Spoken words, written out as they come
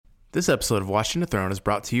This episode of Watching the Throne is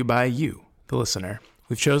brought to you by you, the listener.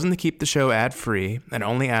 We've chosen to keep the show ad-free and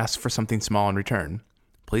only ask for something small in return.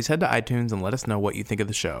 Please head to iTunes and let us know what you think of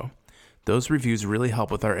the show. Those reviews really help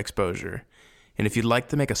with our exposure. And if you'd like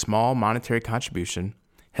to make a small monetary contribution,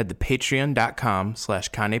 head to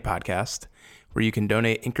patreon.com/Kanye Podcast, where you can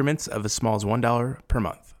donate increments of as small as $1 per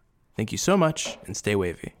month. Thank you so much, and stay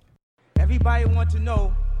wavy. Everybody wants to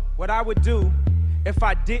know what I would do if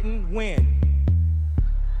I didn't win.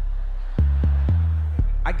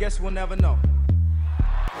 I guess we'll never know.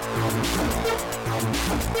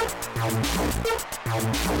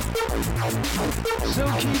 So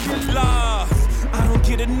keep it love, I don't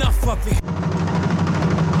get enough of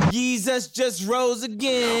it. Jesus just rose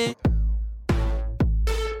again.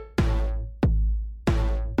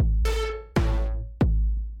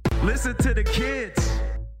 Listen to the kids.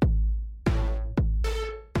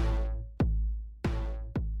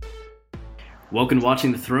 Welcome to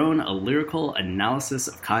Watching the Throne, a lyrical analysis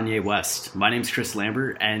of Kanye West. My name's Chris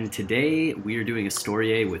Lambert, and today we are doing a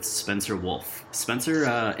story with Spencer Wolf.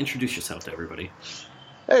 Spencer, introduce yourself to everybody.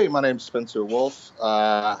 Hey, my name's Spencer Wolf.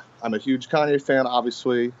 I'm a huge Kanye fan,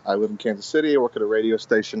 obviously. I live in Kansas City. I work at a radio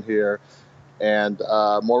station here. And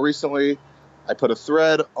more recently, I put a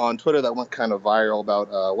thread on Twitter that went kind of viral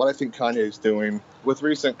about what I think Kanye is doing with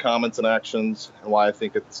recent comments and actions and why I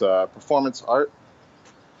think it's performance art.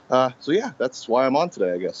 So yeah, that's why I'm on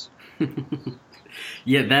today, I guess.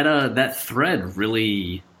 Yeah, that thread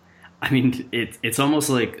really, I mean, it's almost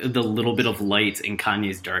like the little bit of light in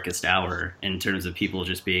Kanye's darkest hour in terms of people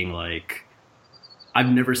just being like, I've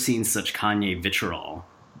never seen such Kanye vitriol.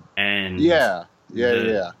 And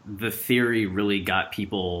the theory really got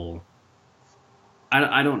people,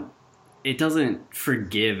 it doesn't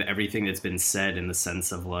forgive everything that's been said in the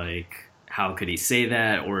sense of like, how could he say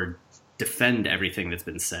that, or defend everything that's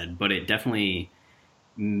been said, but it definitely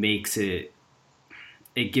makes it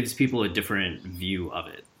gives people a different view of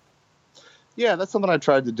it. Yeah, that's something I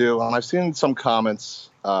tried to do. And I've seen some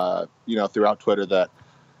comments, throughout Twitter that,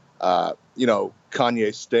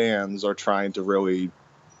 Kanye stans are trying to really,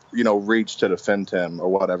 reach to defend him or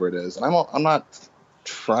whatever it is. And I'm not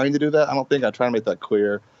trying to do that. I don't think I try to make that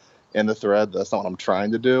clear in the thread. That's not what I'm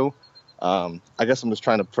trying to do. I guess I'm just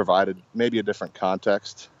trying to provide maybe a different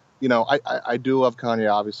context. I do love Kanye,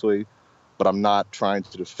 obviously, but I'm not trying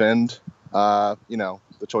to defend, the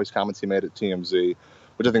choice comments he made at TMZ,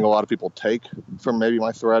 which I think a lot of people take from maybe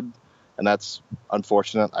my thread, and that's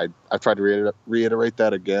unfortunate. I've tried to reiterate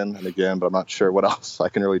that again and again, but I'm not sure what else I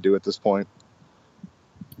can really do at this point.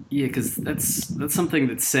 Yeah, because that's something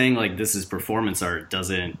that's saying, like, this is performance art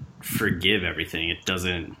doesn't forgive everything. It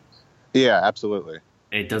doesn't... Yeah, absolutely.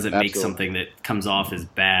 It doesn't make something that comes off as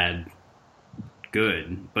bad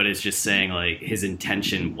good, but it's just saying like his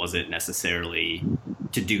intention wasn't necessarily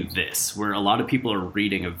to do this, where a lot of people are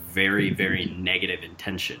reading a very, very negative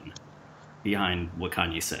intention behind what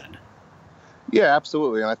Kanye said. Yeah,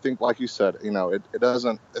 absolutely. And I think, like you said,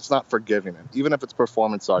 it's not forgiving it. Even if it's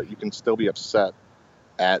performance art, you can still be upset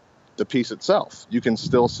at the piece itself. You can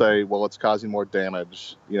still say, well, it's causing more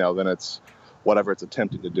damage, than it's whatever it's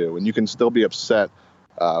attempting to do. And you can still be upset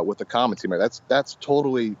with the comments he made. That's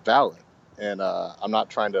totally valid. And I'm not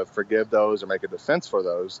trying to forgive those or make a defense for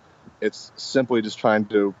those. It's simply just trying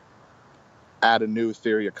to add a new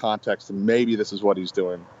theory of context, and maybe this is what he's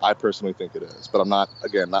doing. I personally think it is. But I'm not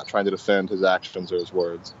trying to defend his actions or his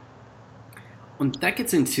words. Well, that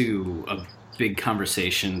gets into a big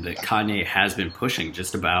conversation that Kanye has been pushing,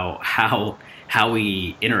 just about how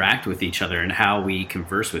we interact with each other and how we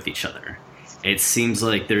converse with each other. It seems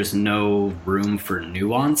like there's no room for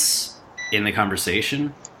nuance in the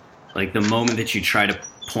conversation. Like, the moment that you try to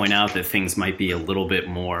point out that things might be a little bit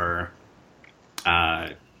more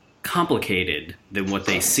complicated than what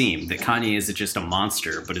they seem, that Kanye isn't just a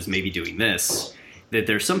monster, but is maybe doing this, that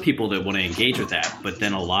there's some people that want to engage with that, but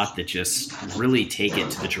then a lot that just really take it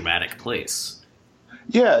to the dramatic place.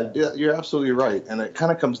 Yeah, you're absolutely right. And it kind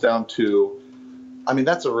of comes down to,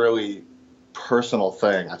 that's a really personal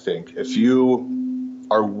thing, I think. If you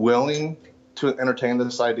are willing to entertain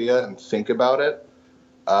this idea and think about it,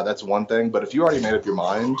 that's one thing. But if you already made up your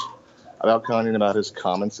mind about Kanye and about his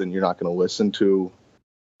comments, and you're not going to listen to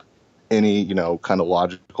any, kind of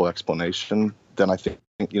logical explanation, then I think,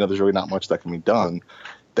 there's really not much that can be done.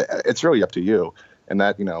 It's really up to you. And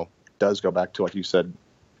that, does go back to what you said.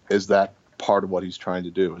 Is that part of what he's trying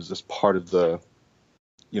to do? Is this part of the,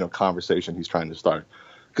 conversation he's trying to start?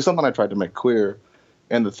 Because something I tried to make clear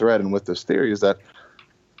in the thread and with this theory is that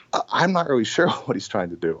I'm not really sure what he's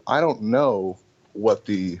trying to do. I don't know what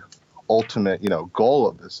the ultimate, goal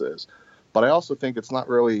of this is. But I also think it's not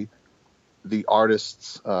really the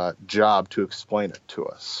artist's job to explain it to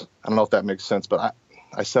us. I don't know if that makes sense, but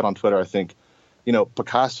I said on Twitter, I think,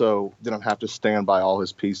 Picasso didn't have to stand by all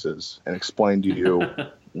his pieces and explain to you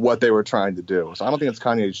what they were trying to do. So I don't think it's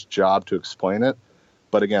Kanye's job to explain it.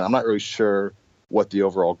 But again, I'm not really sure what the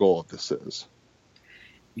overall goal of this is.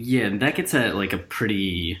 Yeah, and that gets at like a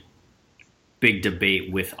pretty big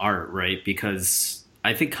debate with art, right? Because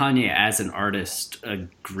I think Kanye as an artist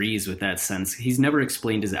agrees with that sense. He's never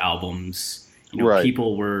explained his albums. Right.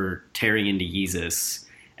 People were tearing into Yeezus,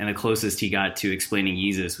 and the closest he got to explaining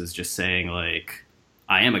Yeezus was just saying like,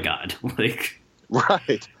 I am a god. Like,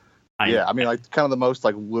 right. Yeah, I mean, like, kind of the most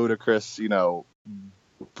like ludicrous,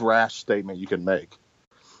 brash statement you can make.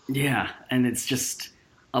 Yeah, and it's just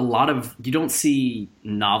a lot of, you don't see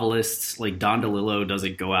novelists like Don DeLillo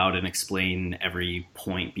doesn't go out and explain every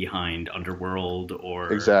point behind Underworld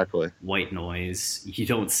or exactly White Noise. You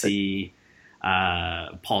don't see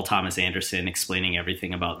Paul Thomas Anderson explaining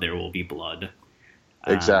everything about There Will Be Blood.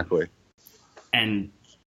 Exactly. And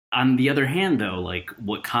on the other hand, though, like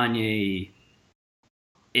what Kanye,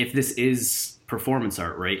 if this is performance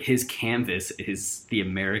art, right, his canvas is the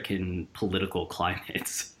American political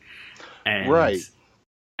climate. And, right.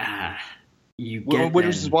 Which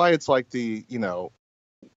is why it's like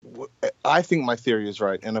I think my theory is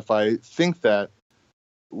right. And if I think that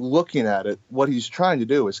looking at it, what he's trying to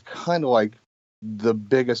do is kind of like the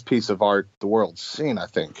biggest piece of art the world's seen, I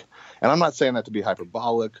think. And I'm not saying that to be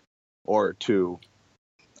hyperbolic or to,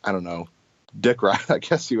 I don't know, dick ride, I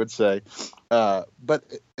guess you would say. But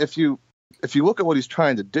if you look at what he's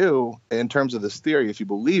trying to do in terms of this theory, if you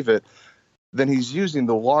believe it, then he's using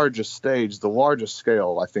the largest stage, the largest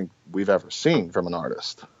scale I think we've ever seen from an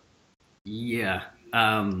artist. Yeah.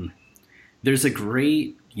 There's a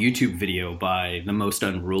great YouTube video by The Most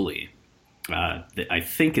Unruly that I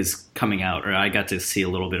think is coming out, or I got to see a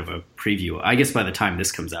little bit of a preview. I guess by the time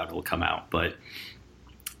this comes out, it'll come out. But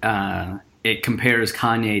it compares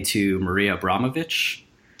Kanye to Maria Abramovich.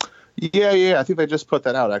 Yeah. I think they just put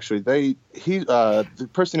that out, actually. The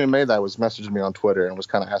person who made that was messaging me on Twitter and was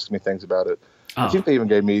kind of asking me things about it. Oh. I think they even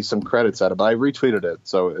gave me some credits at it, but I retweeted it,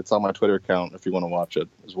 so it's on my Twitter account if you want to watch it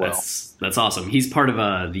as well. That's awesome. He's part of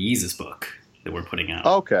the Yeezus book that we're putting out.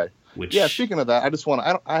 Okay. Yeah, speaking of that,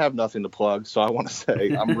 I have nothing to plug, so I want to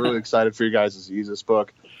say I'm really excited for you guys' Yeezus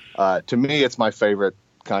book. To me, it's my favorite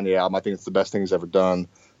Kanye album. I think it's the best thing he's ever done.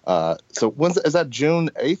 So is that June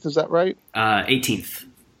 8th? Is that right? 18th.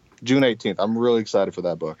 June 18th. I'm really excited for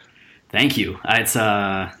that book. Thank you. It's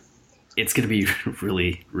going to be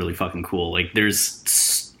really, really fucking cool. Like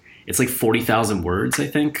it's like 40,000 words, I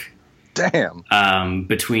think. Damn.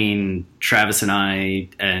 Between Travis and I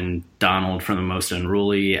and Donald from The Most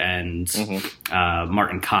Unruly and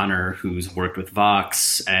Martin Connor, who's worked with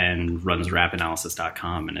Vox and runs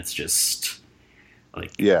rapanalysis.com. And it's just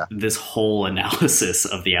like this whole analysis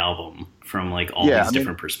of the album from like all these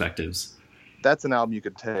different perspectives. That's an album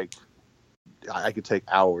I could take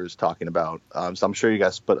hours talking about. So I'm sure you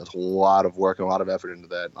guys put a lot of work and a lot of effort into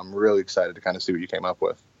that. I'm really excited to kind of see what you came up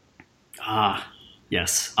with.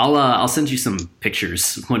 Yes. I'll send you some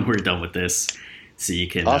pictures when we're done with this so you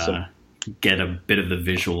can get a bit of the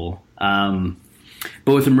visual.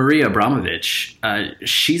 But with Maria Abramovich,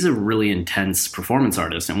 she's a really intense performance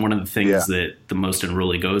artist. And one of the things that The Most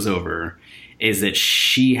Unruly goes over is that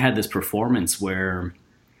she had this performance where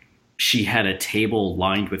she had a table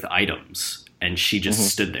lined with items and she just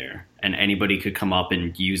stood there and anybody could come up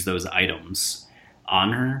and use those items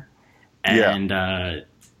on her. And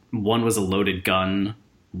one was a loaded gun,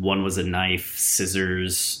 one was a knife,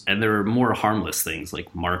 scissors, and there were more harmless things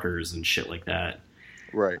like markers and shit like that.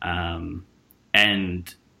 Right.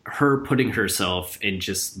 And her putting herself in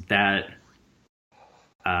just that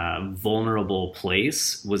vulnerable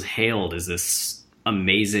place was hailed as this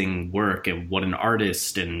amazing work and what an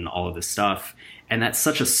artist and all of this stuff. And that's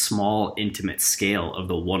such a small, intimate scale of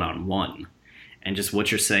the one-on-one. And just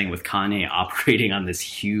what you're saying with Kanye operating on this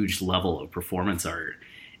huge level of performance art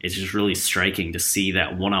is just really striking to see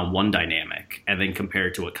that one-on-one dynamic and then compare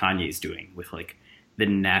it to what Kanye's doing with like the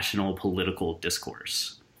national political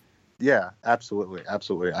discourse. Yeah, absolutely.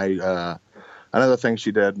 Another thing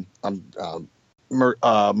she did,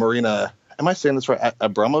 Marina, am I saying this right?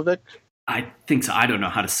 Abramovic? I think so. I don't know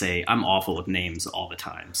how to say. I'm awful with names all the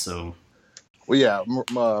time. So, well, yeah,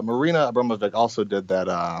 Marina Abramovic also did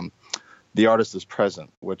that. The Artist Is Present,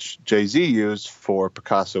 which Jay-Z used for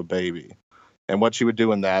Picasso Baby, and what she would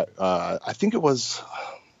do in that, I think it was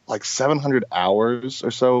like 700 hours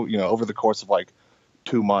or so. Over the course of like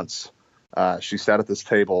 2 months, she sat at this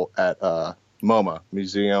table at MoMA,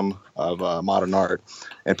 Museum of Modern Art,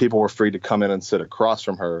 and people were free to come in and sit across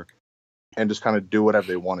from her and just kind of do whatever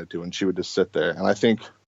they wanted to, and she would just sit there. And I think,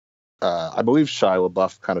 I believe Shia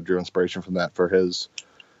LaBeouf kind of drew inspiration from that for his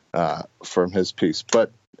from his piece.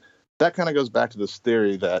 But that kind of goes back to this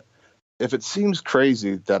theory that if it seems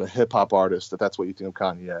crazy that a hip hop artist, if that's what you think of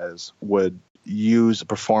Kanye as, would use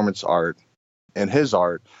performance art in his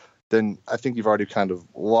art, then I think you've already kind of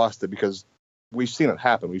lost it, because we've seen it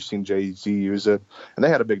happen. We've seen Jay-Z use it, and they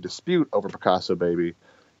had a big dispute over Picasso Baby,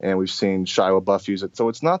 and we've seen Shia LaBeouf use it. So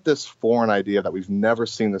it's not this foreign idea that we've never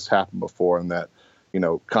seen this happen before, and that, you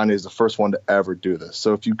know, Kanye is the first one to ever do this.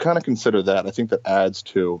 So if you kind of consider that, I think that adds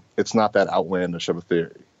to, it's not that outlandish of a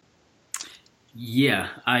theory. Yeah,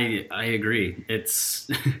 I agree. It's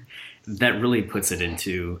that really puts it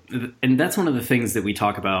into, and that's one of the things that we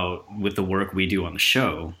talk about with the work we do on the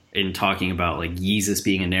show in talking about like Yeezus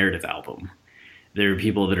being a narrative album. There are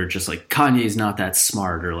people that are just like, Kanye's not that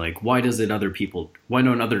smart, or like, why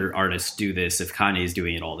don't other artists do this if Kanye's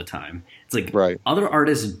doing it all the time? It's like, right. Other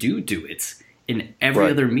artists do it in every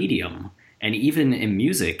other medium, and even in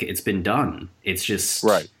music, it's been done. It's just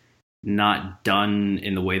not done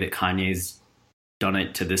in the way that Kanye's done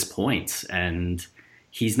it to this point, and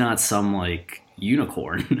he's not some like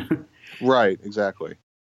unicorn. Right, exactly.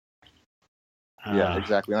 Yeah,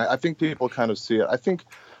 exactly. And I think people kind of see it. I think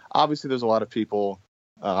obviously there's a lot of people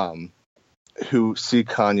who see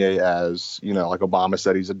Kanye as, you know, like Obama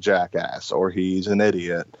said, he's a jackass or he's an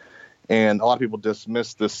idiot. And a lot of people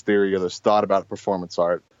dismiss this theory or this thought about performance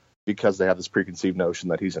art because they have this preconceived notion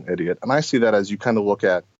that he's an idiot. And I see that as you kind of look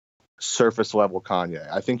at surface level Kanye.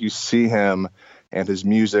 I think you see him and his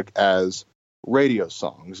music as radio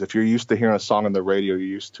songs. If you're used to hearing a song on the radio, you're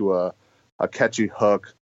used to a catchy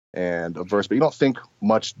hook and a verse, but you don't think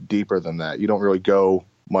much deeper than that. You don't really go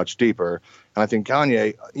much deeper. And I think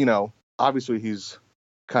Kanye, you know, obviously he's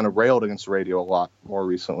kind of railed against radio a lot more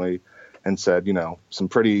recently and said, you know, some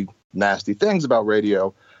pretty nasty things about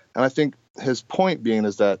radio. And I think his point being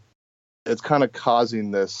is that it's kind of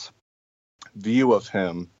causing this view of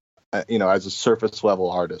him, you know, as a surface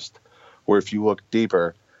level artist, where if you look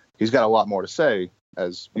deeper, he's got a lot more to say,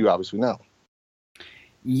 as you obviously know.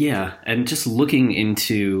 Yeah, and just looking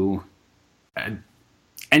into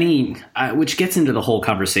which gets into the whole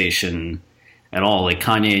conversation at all, like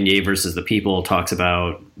Kanye and Ye versus the People talks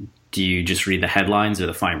about, do you just read the headlines or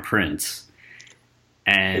the fine print?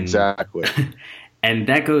 And exactly. And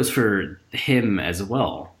that goes for him as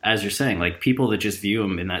well. As you're saying, like people that just view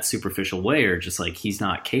him in that superficial way are just like, he's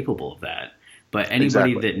not capable of that. But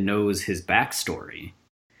anybody that knows his backstory,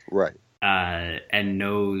 right, and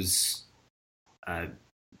knows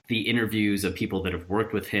the interviews of people that have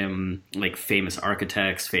worked with him, like famous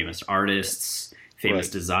architects, famous artists, famous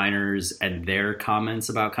designers, and their comments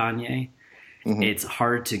about Kanye, it's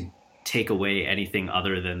hard to take away anything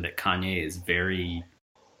other than that Kanye is very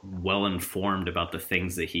well informed about the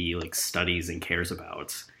things that he like studies and cares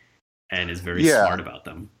about, and is very smart about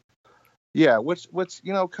them. Yeah, which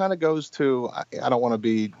you know kind of goes to, I don't want to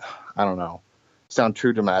be, I don't know, sound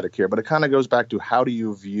too dramatic here, but it kind of goes back to, how do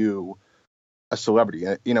you view a celebrity?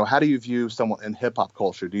 You know, how do you view someone in hip hop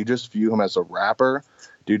culture? Do you just view him as a rapper?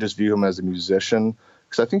 Do you just view him as a musician?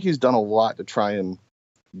 Because I think he's done a lot to try and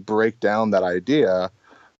break down that idea.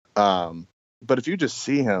 But if you just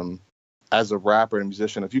see him as a rapper and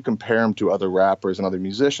musician, if you compare him to other rappers and other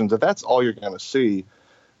musicians, if that's all you're going to see,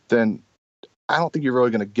 then I don't think you're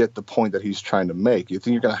really going to get the point that he's trying to make. You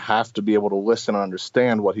think you're going to have to be able to listen and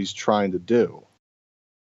understand what he's trying to do.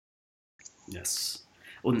 Yes.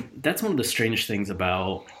 Well, that's one of the strange things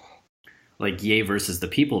about like Ye versus the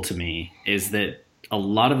People to me, is that a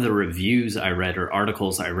lot of the reviews I read or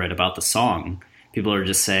articles I read about the song, people are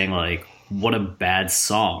just saying like, what a bad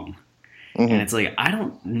song. And it's like, I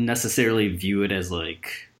don't necessarily view it as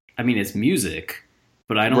like, I mean, it's music,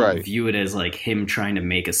 but I don't view it as like him trying to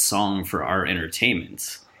make a song for our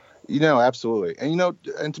entertainment. You know, absolutely. And, you know,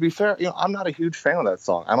 and to be fair, you know, I'm not a huge fan of that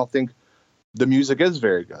song. I don't think the music is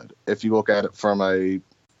very good. If you look at it from a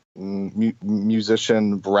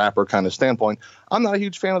musician, rapper kind of standpoint, I'm not a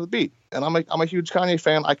huge fan of the beat. And I'm a huge Kanye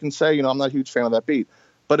fan. I can say, you know, I'm not a huge fan of that beat.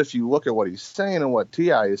 But if you look at what he's saying and what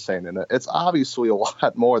T.I. is saying in it, it's obviously a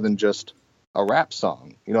lot more than just a rap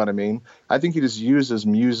song. You know what I mean? I think he just uses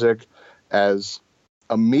music as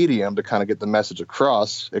a medium to kind of get the message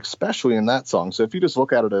across, especially in that song. So if you just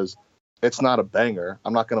look at it as, it's not a banger,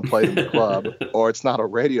 I'm not going to play it in the club, or it's not a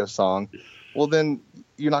radio song, well, then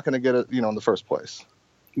you're not going to get it, you know, in the first place.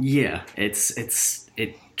 Yeah,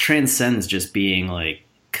 it transcends just being like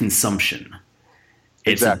consumption.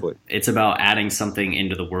 Exactly. It's about adding something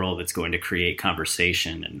into the world that's going to create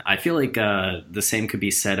conversation. And I feel like the same could be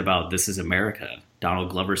said about This Is America, Donald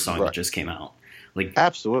Glover's song that just came out. Like,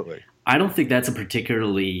 absolutely. I don't think that's a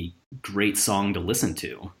particularly great song to listen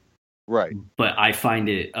to, Right. but I find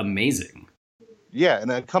it amazing. Yeah,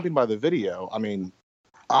 and accompanied by the video, I mean,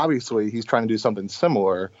 obviously he's trying to do something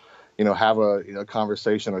similar, have a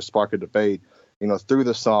conversation or spark a debate, through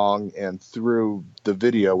the song and through the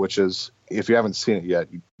video, which is, if you haven't seen it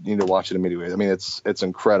yet, you need to watch it immediately. I mean, it's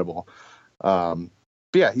incredible. But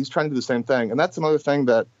yeah, he's trying to do the same thing. And that's another thing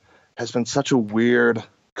that has been such a weird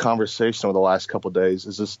conversation over the last couple of days,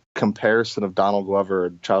 is this comparison of Donald Glover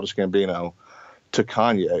and Childish Gambino to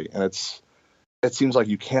Kanye. And it seems like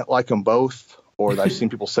you can't like them both. Or I've seen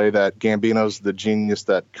people say that Gambino's the genius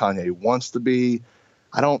that Kanye wants to be.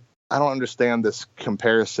 I don't understand this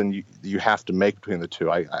comparison you have to make between the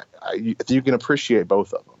two. You can appreciate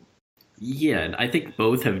both of them. Yeah, and I think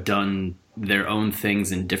both have done their own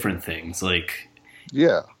things in different things. Like,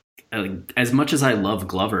 yeah, as much as I love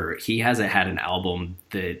Glover, he hasn't had an album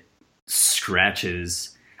that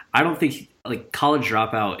scratches. I don't think College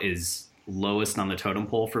Dropout is lowest on the totem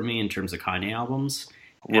pole for me in terms of Kanye albums.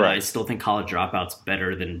 And right. I still think College Dropout's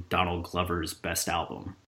better than Donald Glover's best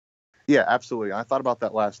album. Yeah, absolutely. I thought about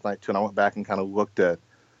that last night, too, and I went back and kind of looked at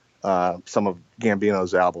some of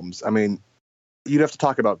Gambino's albums. I mean, you'd have to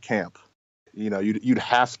talk about Camp. You'd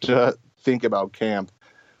have to think about Camp,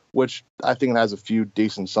 which I think it has a few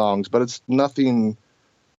decent songs, but it's nothing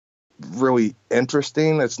really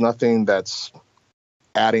interesting. It's nothing that's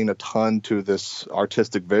adding a ton to this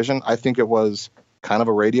artistic vision. I think it was kind of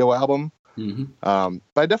a radio album. Mm-hmm.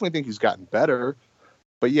 But I definitely think he's gotten better.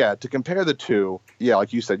 But yeah, to compare the two, yeah,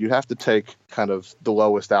 like you said, you'd have to take kind of the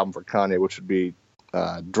lowest album for Kanye, which would be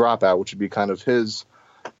Dropout, which would be kind of his,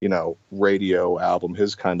 radio album,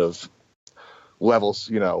 his kind of levels,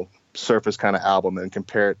 surface kind of album, and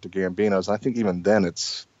compare it to Gambino's. And I think even then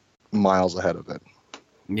it's miles ahead of it.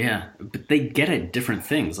 Yeah, but they get at different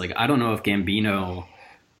things. Like, I don't know if Gambino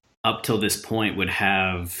up till this point would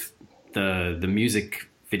have the music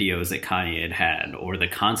videos that Kanye had or the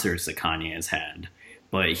concerts that Kanye has had,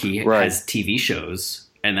 but he has TV shows,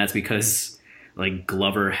 and that's because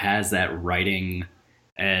Glover has that writing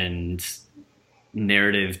and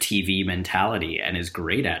narrative TV mentality and is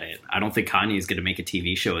great at it. I don't think Kanye is going to make a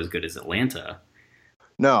TV show as good as Atlanta.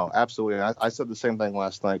 No, absolutely. I said the same thing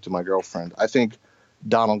last night to my girlfriend. I think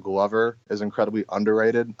Donald Glover is incredibly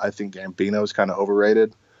underrated. I think Gambino is kind of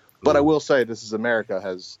overrated. But I will say This Is America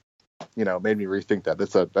has made me rethink that.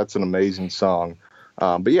 That's an amazing song.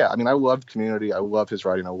 But yeah, I mean, I love Community. I love his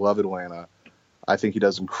writing. I love Atlanta. I think he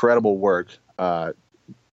does incredible work. But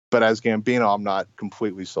as Gambino, I'm not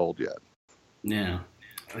completely sold yet. Yeah.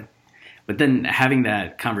 But then having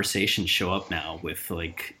that conversation show up now with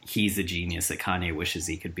he's the genius that Kanye wishes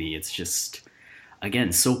he could be, it's just,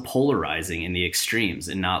 again, so polarizing in the extremes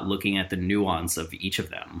and not looking at the nuance of each of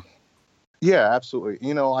them. Yeah,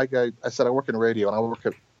 absolutely. Like I said, I work in radio and I work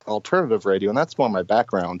at alternative radio, and that's more my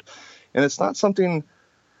background. And it's not something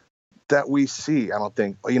that we see, I don't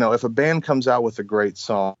think. If a band comes out with a great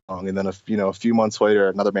song and then a few months later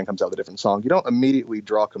another band comes out with a different song, you don't immediately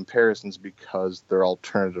draw comparisons because they're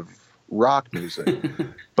alternative rock music.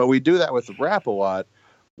 But we do that with rap a lot,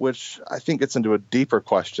 which I think gets into a deeper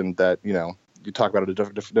question that you talk about at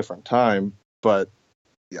a different time. But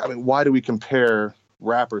I mean, why do we compare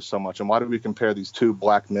rappers so much, and why do we compare these two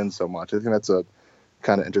black men so much? I think that's a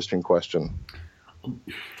kind of interesting question.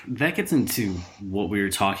 That gets into what we were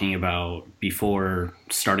talking about before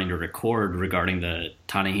starting to record regarding the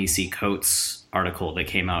Ta-Nehisi Coates article that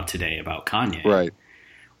came out today about Kanye. Right.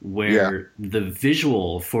 Where the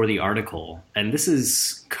visual for the article, and this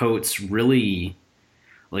is Coates really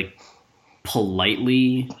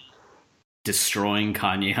politely destroying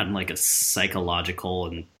Kanye on a psychological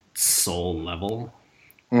and soul level.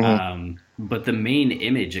 Mm-hmm. But the main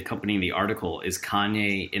image accompanying the article is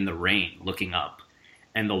Kanye in the rain looking up,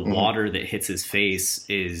 and the mm-hmm. water that hits his face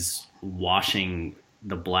is washing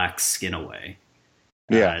the black skin away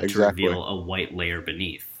exactly. to reveal a white layer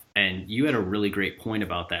beneath. And you had a really great point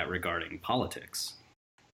about that regarding politics.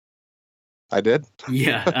 I did?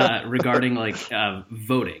 Yeah, regarding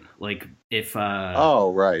voting. If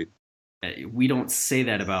oh, right. We don't say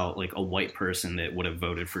that about a white person that would have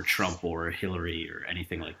voted for Trump or Hillary or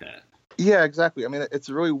anything like that. Yeah, exactly. I mean, it's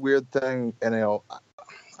a really weird thing, and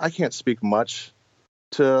I can't speak much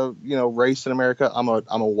to race in America. I'm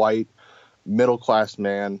a white middle class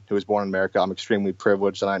man who was born in America. I'm extremely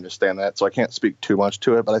privileged, and I understand that, so I can't speak too much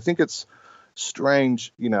to it. But I think it's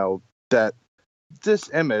strange, that this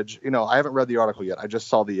image. I haven't read the article yet. I just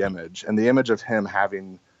saw the image, and the image of him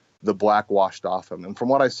having the black washed off him. And from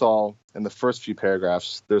what I saw in the first few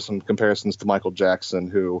paragraphs, there's some comparisons to Michael Jackson,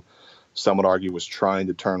 who some would argue was trying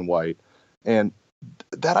to turn white. And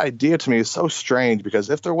that idea to me is so strange, because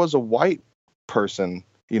if there was a white person,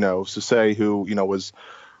 to say who,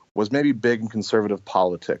 was maybe big in conservative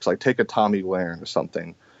politics, like take a Tommy Lahren or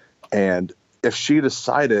something, and if she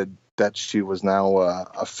decided that she was now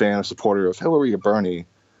a fan or supporter of Hillary or Bernie,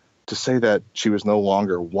 to say that she was no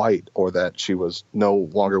longer white or that she was no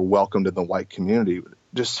longer welcomed in the white community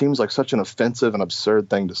just seems like such an offensive and absurd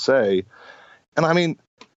thing to say. And I mean,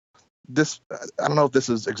 I don't know if this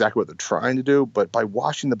is exactly what they're trying to do, but by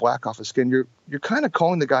washing the black off his skin, you're kind of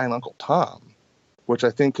calling the guy an Uncle Tom, which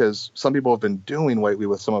I think some people have been doing lately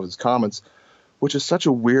with some of his comments, which is such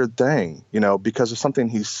a weird thing, because of something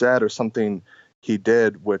he said or something he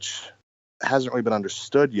did, which hasn't really been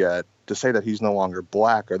understood yet. To say that he's no longer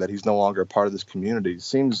black or that he's no longer a part of this community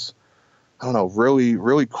seems, I don't know, really,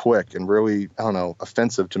 really quick and really, I don't know,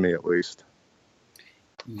 offensive to me at least.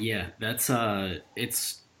 Yeah, that's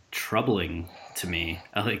it's troubling to me.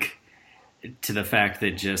 To the fact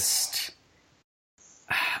that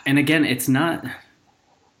and again, it's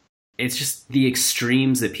just the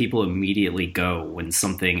extremes that people immediately go when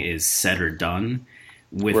something is said or done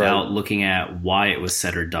without looking at why it was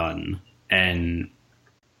said or done. And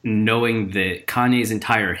knowing that Kanye's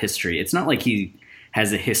entire history, it's not like he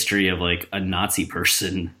has a history of like a Nazi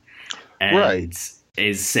person and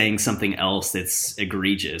is saying something else that's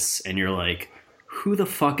egregious. And you're like, who the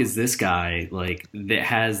fuck is this guy like that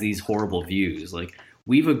has these horrible views? Like,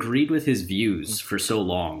 we've agreed with his views for so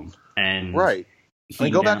long. And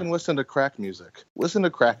go back and listen to crack music. Listen to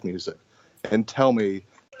crack music and tell me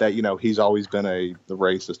that, he's always been the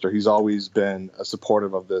racist, or he's always been a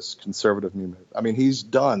supportive of this conservative movement. I mean, he's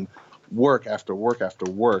done work after work after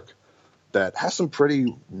work that has some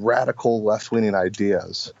pretty radical left-leaning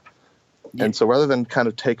ideas. Yeah. And so rather than kind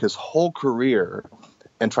of take his whole career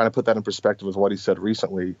and trying to put that in perspective with what he said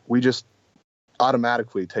recently, we just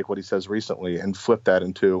automatically take what he says recently and flip that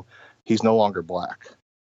into he's no longer black.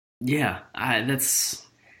 Yeah, that's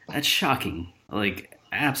shocking. Like,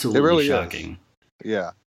 absolutely it really shocking. Is.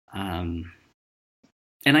 Yeah. And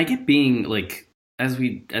I get being like, as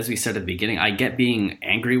we said at the beginning, I get being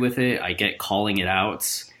angry with it. I get calling it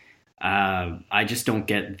out. I just don't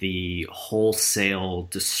get the wholesale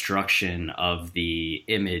destruction of the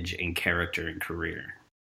image and character and career.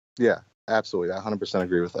 Yeah, absolutely. I 100%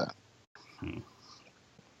 agree with that.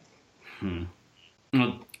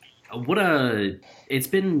 Well, it's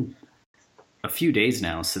been a few days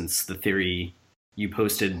now since the theory, you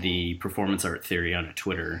posted the performance art theory on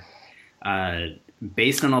Twitter.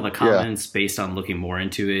 Based on all the comments, based on looking more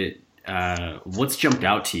into it, what's jumped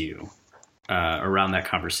out to you around that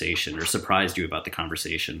conversation or surprised you about the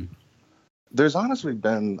conversation? There's honestly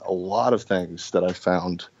been a lot of things that I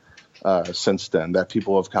found since then that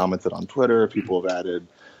people have commented on Twitter, people have added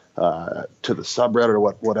to the subreddit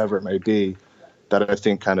or whatever it may be, that I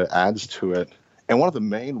think kind of adds to it. And one of the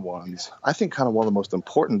main ones, I think kind of one of the most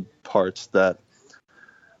important parts that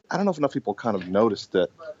I don't know if enough people kind of noticed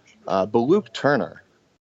it, but Luke Turner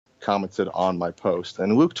commented on my post.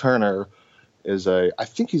 And Luke Turner is I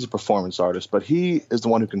think he's a performance artist, but he is the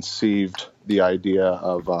one who conceived the idea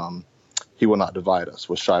of He Will Not Divide Us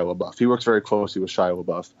with Shia LaBeouf. He works very closely with Shia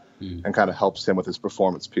LaBeouf and kind of helps him with his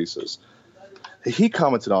performance pieces. He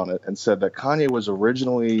commented on it and said that Kanye was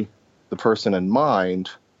originally the person in mind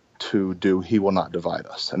to do He Will Not Divide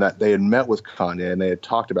Us, and that they had met with Kanye and they had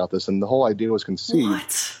talked about this, and the whole idea was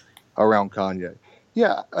conceived around Kanye.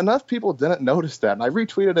 Yeah, enough people didn't notice that, and I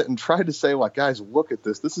retweeted it and tried to say, like, guys, look at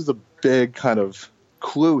this. This is a big kind of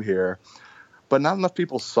clue here, but not enough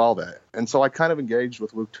people saw that. And so I kind of engaged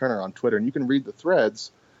with Luke Turner on Twitter, and you can read the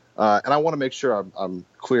threads, and I want to make sure I'm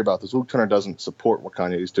clear about this. Luke Turner doesn't support what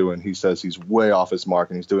Kanye is doing. He says he's way off his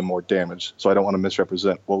mark and he's doing more damage, so I don't want to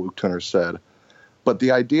misrepresent what Luke Turner said. But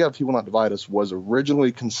the idea of He Will Not Divide Us was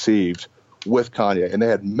originally conceived with Kanye, and they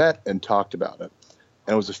had met and talked about it.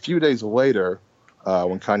 And it was a few days later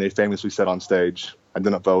when Kanye famously said on stage, I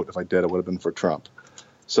didn't vote. If I did, it would have been for Trump.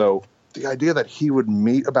 So the idea that he would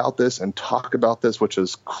meet about this and talk about this, which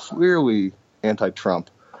is clearly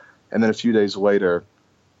anti-Trump, and then a few days later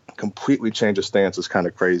completely change his stance is kind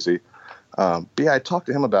of crazy. But yeah, I talked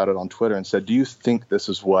to him about it on Twitter and said, do you think this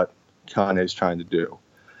is what Kanye's trying to do?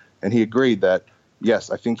 And he agreed that,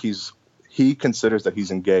 yes, I think he considers that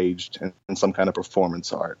he's engaged in some kind of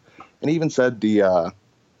performance art. And he even said the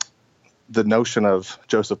notion of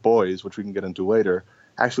Joseph Beuys, which we can get into later,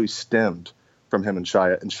 actually stemmed from him and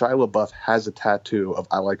Shia. And Shia LaBeouf has a tattoo of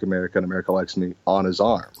I Like America and America Likes Me on his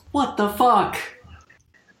arm. What the fuck?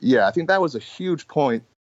 Yeah, I think that was a huge point.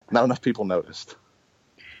 Not enough people noticed.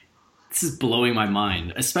 This is blowing my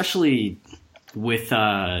mind, especially with...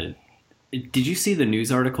 did you see the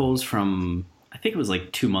news articles from, I think it was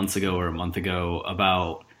like 2 months ago or a month ago,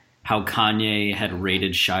 about how Kanye had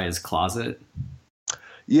raided Shia's closet.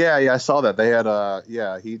 Yeah, I saw that. They had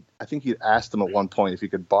I think he asked him at one point if he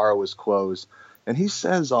could borrow his clothes. And he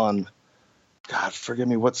says on, God, forgive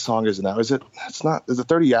me, what song is it now? Is it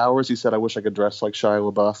 30 Hours? He said, I wish I could dress like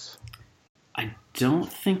Shia LaBeouf. I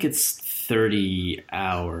don't think it's 30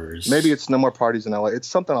 Hours. Maybe it's No More Parties in LA. It's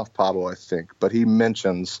something off Pablo, I think. But he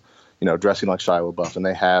mentions, dressing like Shia LaBeouf. And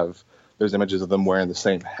there's images of them wearing the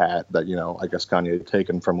same hat that, I guess Kanye had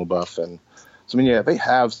taken from LaBeouf. And so, they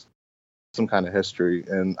have some kind of history.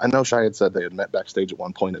 And I know Shia had said they had met backstage at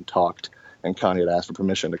one point and talked, and Kanye had asked for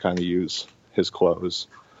permission to kind of use his clothes.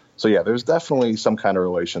 So yeah, there's definitely some kind of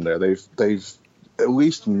relation there. They've at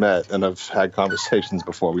least met and have had conversations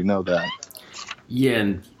before. We know that. Yeah,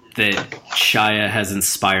 and that Shia has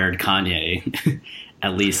inspired Kanye,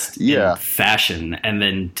 at least in fashion. And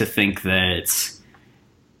then to think that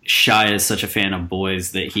Shia is such a fan of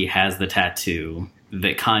boys that he has the tattoo,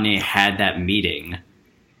 that Kanye had that meeting.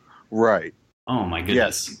 Right. Oh my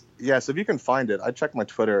goodness. Yes, if you can find it, I checked my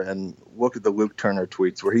Twitter and look at the Luke Turner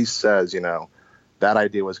tweets where he says, that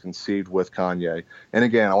idea was conceived with Kanye. And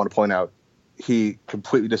again, I want to point out, he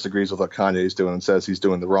completely disagrees with what Kanye is doing and says he's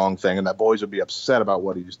doing the wrong thing and that boys would be upset about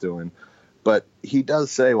what he's doing. But he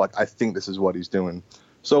does say, I think this is what he's doing.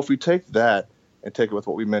 So if we take that and take it with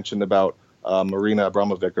what we mentioned about Marina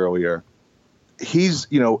Abramovic earlier, he's,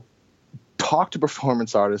 talked to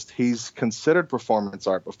performance artists. He's considered performance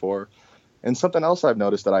art before. And something else I've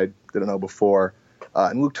noticed that I didn't know before,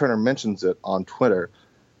 and Luke Turner mentions it on Twitter,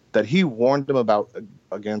 that he warned him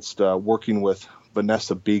against working with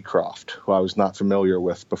Vanessa Beecroft, who I was not familiar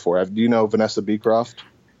with before. Do you know Vanessa Beecroft?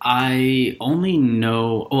 I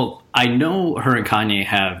know her and Kanye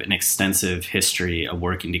have an extensive history of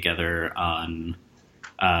working together on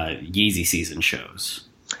Yeezy season shows.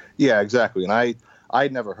 Yeah, exactly. And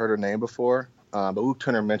I'd never heard her name before, but Luke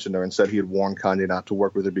Turner mentioned her and said he had warned Kanye not to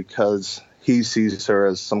work with her because he sees her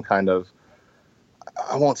as some kind of,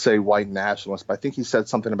 I won't say white nationalist, but I think he said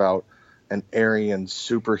something about an Aryan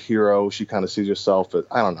superhero. She kind of sees herself as,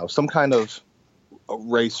 I don't know, some kind of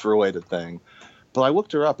race-related thing. But I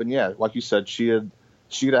looked her up, and yeah, like you said, she had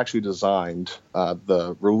actually designed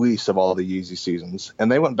the release of all the Yeezy seasons,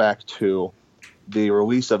 and they went back to the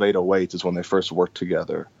release of 808 is when they first worked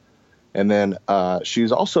together. And then she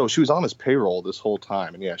was on his payroll this whole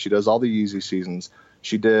time, and yeah, she does all the Yeezy seasons.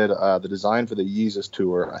 She did the design for the Yeezus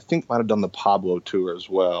tour. I think might have done the Pablo tour as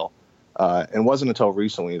well. And it wasn't until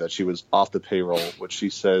recently that she was off the payroll, which she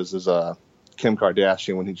says is Kim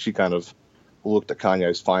Kardashian when she kind of looked at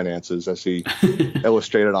Kanye's finances as he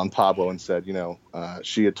illustrated on Pablo and said,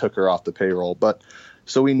 she had took her off the payroll. But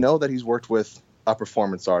so we know that he's worked with a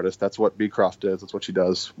performance artist. That's what Beecroft is. That's what she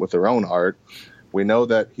does with her own art. We know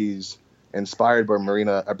that he's inspired by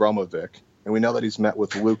Marina Abramovic. And we know that he's met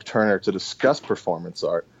with Luke Turner to discuss performance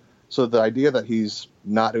art. So the idea that he's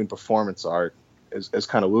not doing performance art is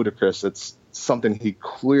kind of ludicrous. It's something he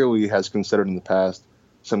clearly has considered in the past,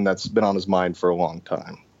 something that's been on his mind for a long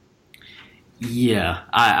time. Yeah,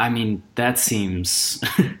 I mean, that seems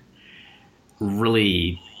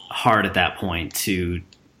really hard at that point to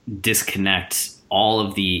disconnect all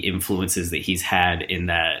of the influences that he's had in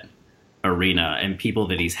that arena and people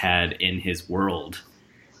that he's had in his world.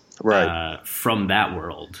 Right. From that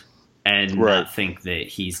world and not think that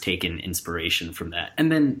he's taken inspiration from that.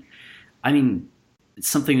 And then, I mean,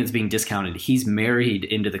 something that's being discounted, he's married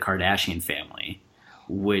into the Kardashian family,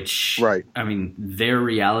 which, I mean, their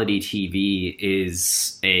reality TV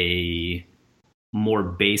is a more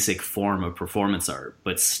basic form of performance art,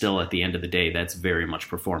 but still at the end of the day, that's very much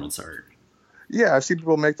performance art. Yeah, I've seen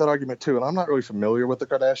people make that argument too, and I'm not really familiar with the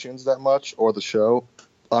Kardashians that much or the show.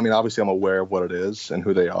 I mean, obviously I'm aware of what it is and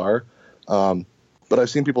who they are. But I've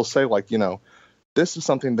seen people say, this is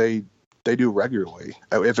something they do regularly.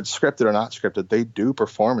 If it's scripted or not scripted, they do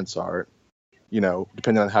performance art,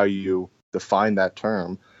 depending on how you define that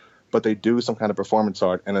term. But they do some kind of performance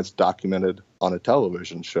art, and it's documented on a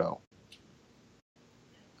television show.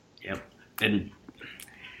 Yep. And,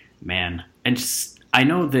 man, I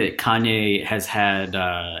know that Kanye has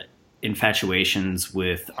had infatuations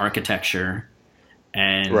with architecture,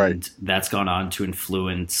 and that's gone on to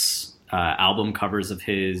influence album covers of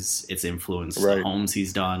his. It's influenced the homes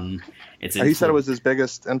he's done. He said it was his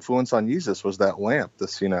biggest influence on Yeezus was that lamp.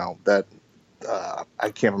 That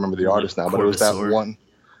I can't remember the artist now, but it was that one.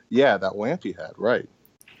 Yeah, that lamp he had. Right.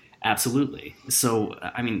 Absolutely. So,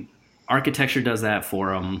 I mean, architecture does that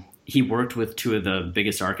for him. He worked with two of the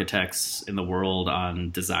biggest architects in the world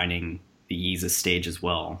on designing the Yeezus stage as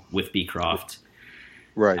well with Beecroft.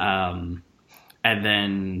 Right. And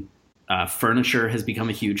then Furniture has become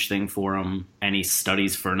a huge thing for him, and he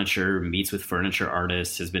studies furniture, meets with furniture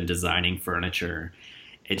artists, has been designing furniture.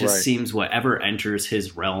 It just seems whatever enters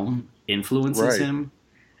his realm influences him,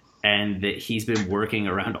 and that he's been working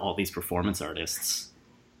around all these performance artists.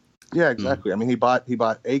 Yeah, exactly. I mean, he bought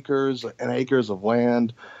acres and acres of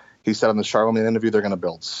land. He said on the Charlemagne interview they're going to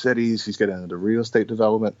build cities. He's getting into real estate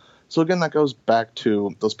development. So again, that goes back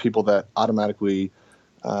to those people that automatically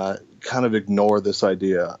kind of ignore this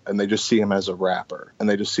idea, and they just see him as a rapper, and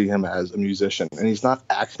they just see him as a musician. And he's not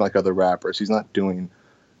acting like other rappers. He's not doing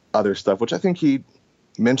other stuff, which I think he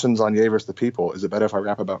mentions on Ye vs. the People. Is it better if I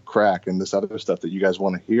rap about crack and this other stuff that you guys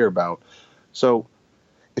want to hear about? So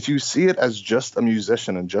if you see it as just a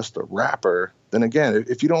musician and just a rapper, then again,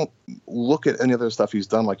 if you don't look at any other stuff he's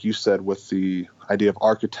done, like you said, with the idea of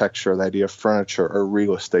architecture, the idea of furniture or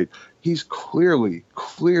real estate, he's clearly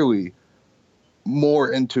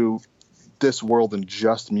more into this world than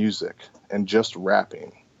just music and just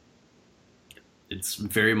rapping. It's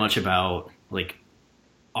very much about like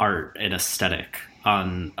art and aesthetic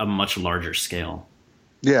on a much larger scale.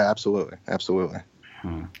 Yeah, absolutely.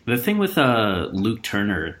 The thing with Luke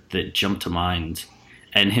Turner that jumped to mind,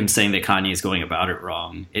 and him saying that Kanye is going about it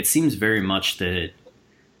wrong, it seems very much that,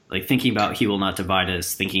 like, thinking about He Will Not Divide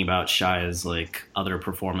Us, thinking about Shia's like other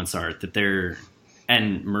performance art, that they're,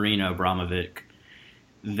 and Marina Abramovic,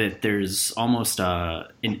 that there's almost an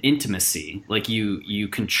intimacy, like you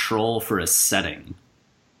control for a setting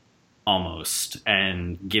almost,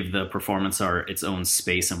 and give the performance art its own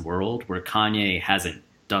space and world, where Kanye hasn't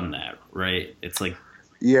done that, right? It's like,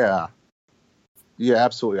 yeah,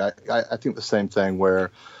 absolutely. I think the same thing,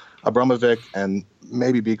 where Abramovic and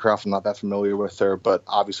maybe Beecroft, I'm not that familiar with her, but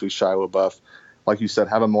obviously Shia LaBeouf, like you said,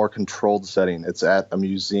 have a more controlled setting. It's at a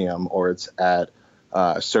museum, or it's at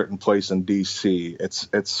a certain place in DC.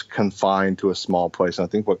 It's confined to a small place. And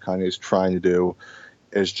I think what Kanye is trying to do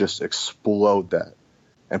is just explode that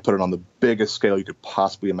and put it on the biggest scale you could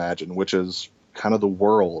possibly imagine, which is kind of the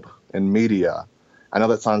world and media. I know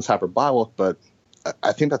that sounds hyperbolic, but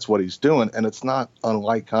I think that's what he's doing. And it's not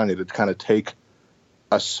unlike Kanye to kind of take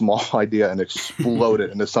a small idea and explode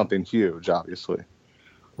it into something huge, obviously.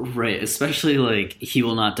 Right, especially like He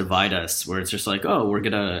Will Not Divide Us, where it's just like, oh, we're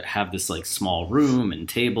gonna have this like small room and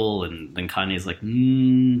table, and then Kanye's like,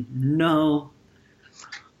 no,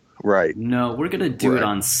 right, no, we're gonna do it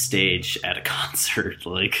on stage at a concert,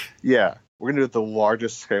 like, yeah, we're gonna do it at the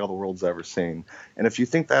largest scale the world's ever seen. And if you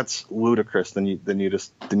think that's ludicrous, then you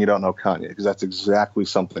don't know Kanye, because that's exactly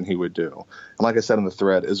something he would do. And like I said in the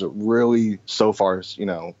thread, is it really so far,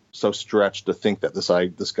 so stretched to think that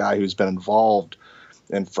this guy who's been involved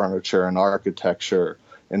in furniture and architecture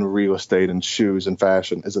and real estate and shoes and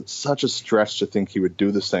fashion, is it such a stretch to think he would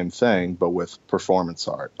do the same thing but with performance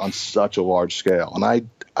art on such a large scale? And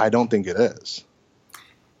I don't think it is.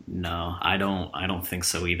 No, I don't think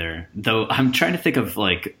so either. Though I'm trying to think of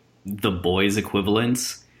like the Boys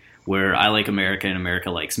equivalents, where I like America and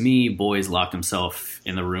America likes me. Boys locked himself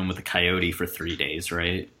in the room with a coyote for 3 days,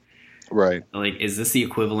 right? Right. Like, is this the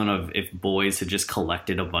equivalent of if Boys had just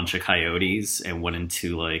collected a bunch of coyotes and went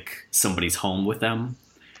into like somebody's home with them,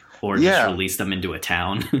 or just released them into a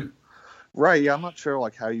town? Right. Yeah, I'm not sure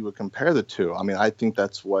like how you would compare the two. I mean, I think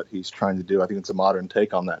that's what he's trying to do. I think it's a modern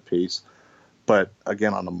take on that piece, but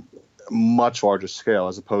again, on a much larger scale,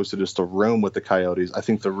 as opposed to just a room with the coyotes. I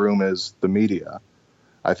think the room is the media.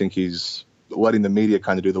 I think he's letting the media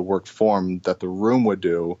kind of do the work for him that the room would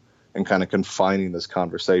do, and kind of confining this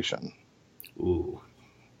conversation. Ooh,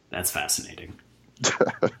 that's fascinating.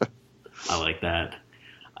 I like that.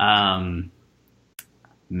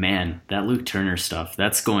 Man, that Luke Turner stuff,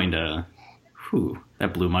 that's going to,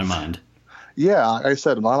 that blew my mind. Yeah, like I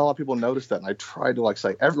said, not a lot of people noticed that, and I tried to like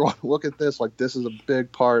say, everyone look at this, like this is a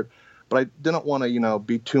big part, but I didn't want to,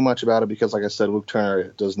 be too much about it, because like I said, Luke Turner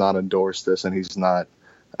does not endorse this, and he's not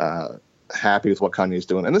happy with what Kanye is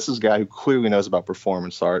doing. And this is a guy who clearly knows about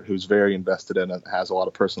performance art, who's very invested in it, has a lot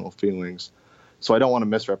of personal feelings. So I don't want to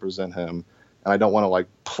misrepresent him, and I don't want to like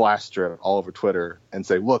plaster it all over Twitter and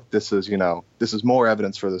say, look, this is more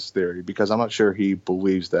evidence for this theory, because I'm not sure he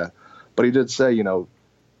believes that. But he did say,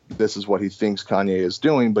 this is what he thinks Kanye is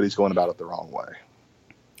doing, but he's going about it the wrong way.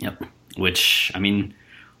 Yep. Which, I mean,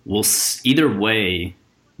 either way,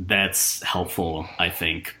 that's helpful, I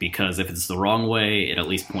think, because if it's the wrong way, it at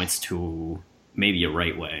least points to maybe a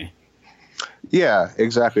right way. Yeah,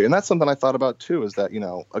 exactly. And that's something I thought about too, is that,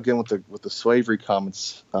 again, with the slavery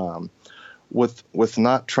comments, with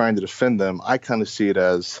not trying to defend them, I kind of see it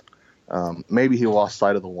as maybe he lost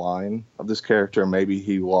sight of the line of this character. Maybe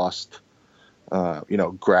he lost,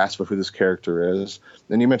 grasp of who this character is.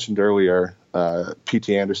 And you mentioned earlier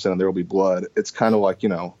P.T. Anderson and There Will Be Blood, it's kind of like,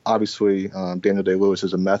 obviously Daniel Day-Lewis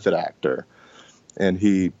is a method actor, and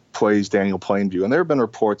he plays Daniel Plainview. And there have been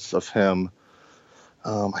reports of him,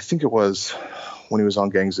 I think it was when he was on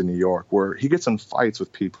Gangs in New York, where he gets in fights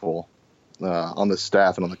with people on the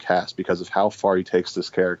staff and on the cast because of how far he takes this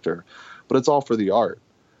character. But it's all for the art.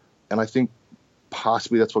 And I think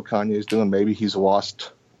possibly that's what Kanye is doing. Maybe he's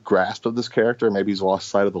lost grasp of this character. Maybe he's lost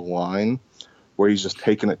sight of the line, where he's just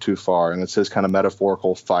taken it too far, and it's his kind of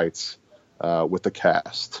metaphorical fights with the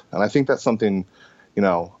cast. And I think that's something,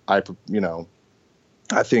 I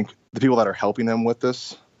think the people that are helping him with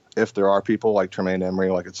this, if there are people like Tremaine Emory,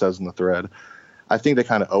 like it says in the thread, I think they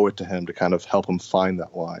kind of owe it to him to kind of help him find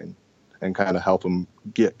that line and kind of help him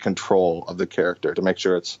get control of the character to make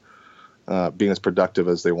sure it's being as productive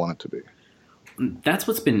as they want it to be. That's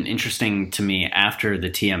what's been interesting to me after the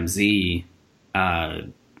TMZ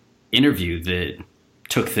interview that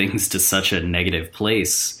took things to such a negative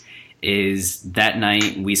place, is that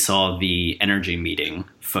night we saw the energy meeting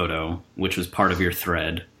photo, which was part of your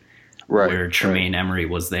thread, right, where Tremaine Emory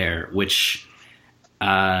was there, which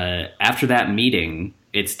after that meeting,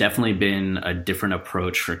 it's definitely been a different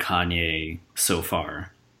approach for Kanye so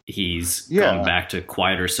far. He's gone back to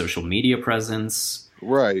quieter social media presence.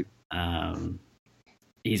 Right.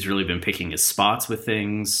 He's really been picking his spots with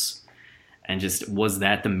things. And just, was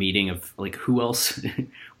that the meeting of, like, who else?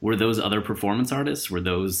 Were those other performance artists? Were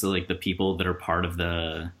those, like, the people that are part of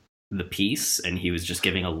the piece? And he was just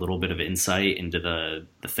giving a little bit of insight into the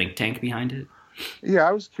think tank behind it? Yeah,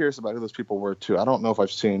 I was curious about who those people were, too. I don't know if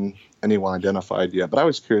I've seen anyone identified yet, but I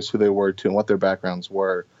was curious who they were, too, and what their backgrounds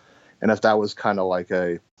were. And if that was kind of like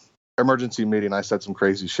a emergency meeting, I said some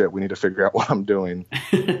crazy shit, we need to figure out what I'm doing.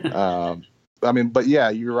 But yeah,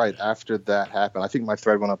 you're right. After that happened, I think my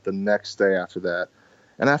thread went up the next day after that.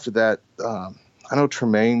 And after that, I know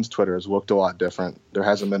Tremaine's Twitter has looked a lot different. There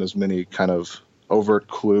hasn't been as many kind of overt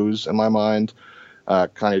clues in my mind.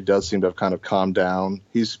 Kanye does seem to have kind of calmed down.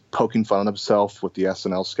 He's poking fun at himself with the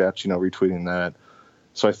SNL sketch, retweeting that.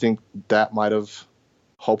 So I think that might have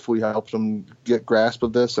hopefully helped him get grasp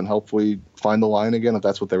of this and hopefully find the line again, if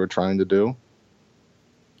that's what they were trying to do.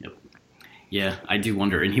 Yeah, I do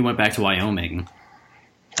wonder. And he went back to Wyoming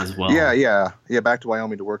as well. Yeah, back to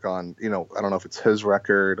Wyoming to work on, I don't know if it's his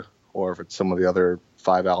record or if it's some of the other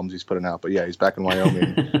 5 albums he's putting out. But yeah, he's back in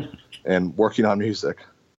Wyoming and working on music.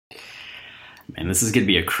 Man, this is going to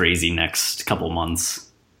be a crazy next couple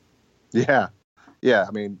months. Yeah.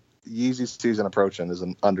 I mean, Yeezy's season approaching is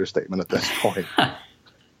an understatement at this point.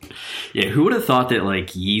 Yeah, who would have thought that, like,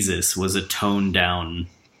 Yeezus was a toned-down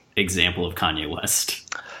example of Kanye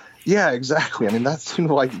West? Yeah, exactly. I mean, that seemed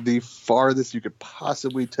like the farthest you could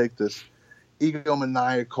possibly take this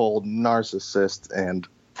egomaniacal narcissist. And,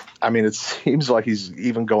 I mean, it seems like he's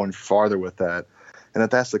even going farther with that. And if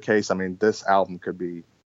that's the case, I mean, this album could be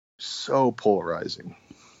so polarizing.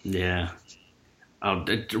 Yeah.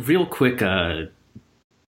 Real quick,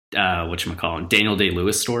 whatchamacallit, Daniel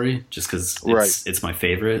Day-Lewis story, just because it's my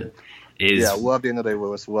favorite. Yeah, love Daniel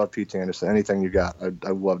Day-Lewis, love P.T. Anderson. Anything you got, I'd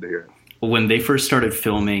love to hear it. When they first started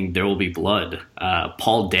filming There Will Be Blood,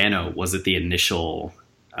 Paul Dano wasn't the initial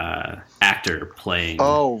actor playing.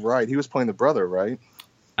 Oh, right. He was playing the brother, right?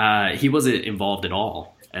 He wasn't involved at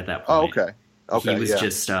all at that point. Oh, okay. He was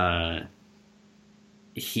just... there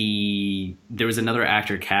was another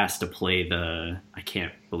actor cast to play I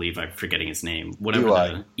can't believe I'm forgetting his name.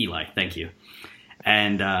 Eli, thank you.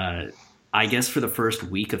 And I guess for the first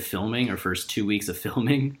week of filming, or first 2 weeks of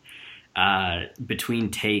filming,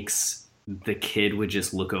 between takes, the kid would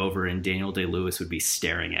just look over and Daniel Day-Lewis would be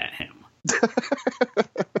staring at him.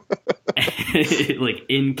 Like,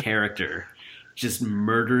 in character, just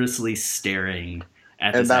murderously staring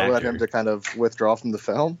at this actor. And that led him to kind of withdraw from the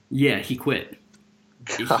film? Yeah, he quit.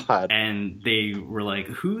 God. And they were like,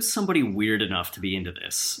 who's somebody weird enough to be into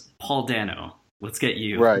this? Paul Dano. Let's get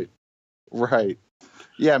you. Right.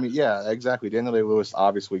 Yeah, I mean, yeah, exactly. Daniel Day-Lewis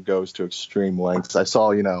obviously goes to extreme lengths. I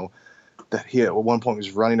saw, that he at one point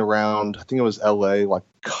was running around, I think it was LA, like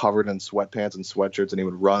covered in sweatpants and sweatshirts, and he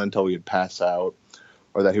would run until he would pass out.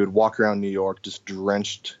 Or that he would walk around New York just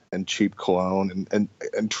drenched in cheap cologne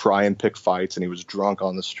and try and pick fights, and he was drunk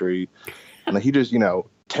on the street. And he just,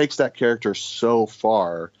 takes that character so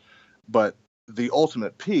far, but the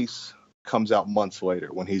ultimate piece comes out months later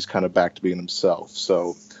when he's kind of back to being himself.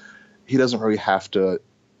 So he doesn't really have to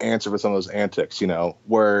answer for some of those antics,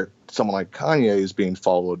 where someone like Kanye is being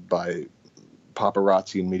followed by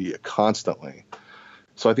paparazzi and media constantly.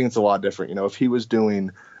 So I think it's a lot different. If he was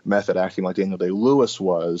doing method acting like Daniel Day-Lewis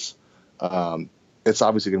was, it's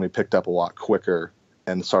obviously going to be picked up a lot quicker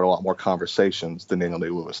and start a lot more conversations than Daniel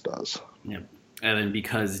Day-Lewis does. Yep. And then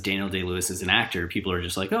because Daniel Day-Lewis is an actor, people are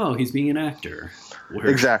just like, oh, he's being an actor.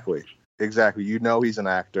 Exactly. You know he's an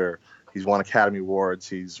actor. He's won Academy Awards.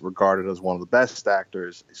 He's regarded as one of the best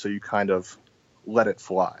actors. So you kind of let it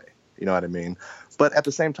fly. You know what I mean? But at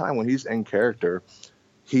the same time, when he's in character,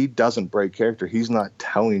 he doesn't break character. He's not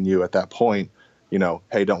telling you at that point, you know,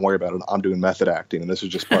 hey, don't worry about it. I'm doing method acting, and this is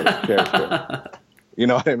just part of the character. You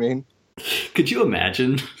know what I mean? Could you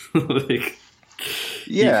imagine?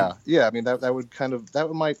 Yeah. I mean, that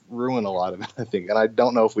would might ruin a lot of it, I think. And I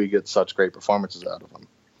don't know if we get such great performances out of him.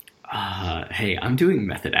 Hey, I'm doing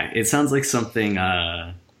method act. It sounds like something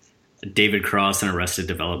David Cross in Arrested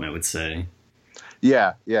Development would say.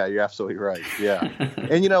 Yeah, you're absolutely right. Yeah.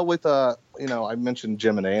 And, with, I mentioned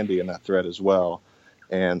Jim and Andy in that thread as well.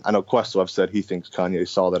 And I know Questlove said he thinks Kanye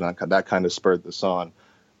saw that and that kind of spurred this on.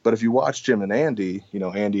 But if you watch Jim and Andy,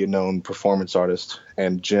 Andy, a known performance artist,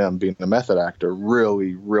 and Jim being a method actor,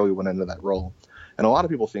 really, really went into that role. And a lot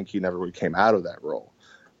of people think he never really came out of that role.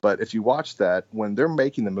 But if you watch that, when they're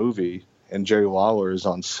making the movie and Jerry Lawler is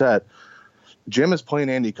on set, Jim is playing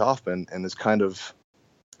Andy Kaufman and is kind of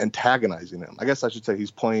antagonizing him. I guess I should say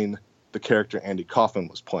he's playing the character Andy Kaufman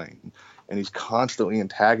was playing. And he's constantly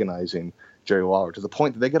antagonizing Jerry Lawler to the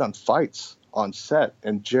point that they get on fights on set.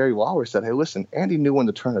 And Jerry Lawler said, hey, listen, Andy knew when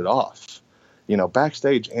to turn it off.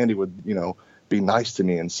 Backstage, Andy would, be nice to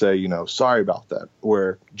me and say, sorry about that.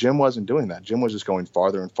 Where Jim wasn't doing that. Jim was just going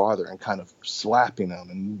farther and farther and kind of slapping him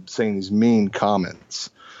and saying these mean comments.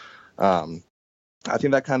 I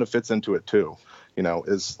think that kind of fits into it too.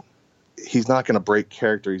 Is he's not going to break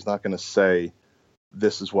character. He's not going to say,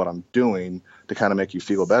 this is what I'm doing to kind of make you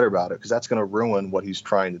feel better about it, because that's going to ruin what he's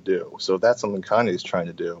trying to do. So if that's something Kanye's trying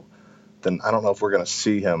to do, then I don't know if we're going to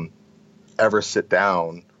see him ever sit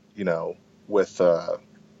down, with,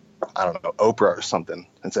 Oprah or something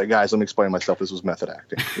and say, guys, let me explain myself. This was method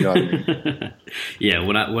acting. You know what I mean? Yeah.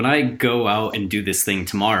 When I go out and do this thing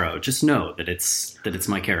tomorrow, just know that it's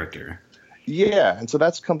my character. Yeah. And so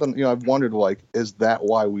that's something, I've wondered, is that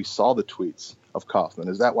why we saw the tweets of Kaufman?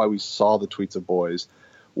 Is that why we saw the tweets of Boys?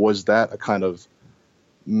 Was that a kind of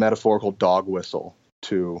metaphorical dog whistle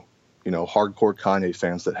to, hardcore Kanye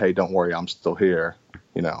fans that, hey, don't worry, I'm still here.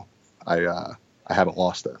 I haven't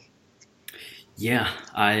lost it. Yeah,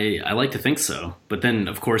 I like to think so. But then,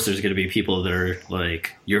 of course, there's going to be people that are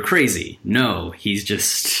like, you're crazy. No, he's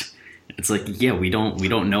just, it's like, yeah, we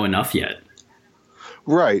don't know enough yet.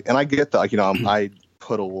 Right. And I get that. I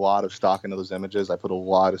put a lot of stock into those images. I put a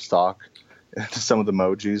lot of stock into some of the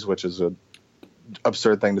emojis, which is a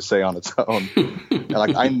absurd thing to say on its own. And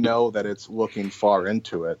I know that it's looking far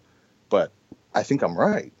into it, but I think I'm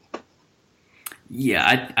right.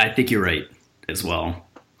 Yeah, I think you're right as well.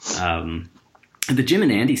 The Jim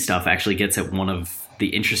and Andy stuff actually gets at one of the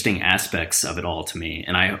interesting aspects of it all to me.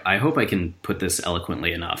 And I hope I can put this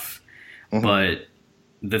eloquently enough. Mm-hmm. But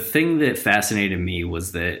the thing that fascinated me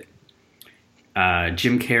was that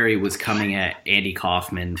Jim Carrey was coming at Andy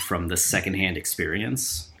Kaufman from the secondhand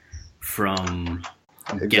experience, from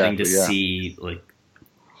getting to see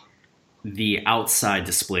the outside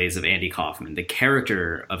displays of Andy Kaufman, the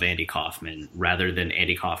character of Andy Kaufman, rather than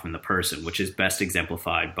Andy Kaufman the person, which is best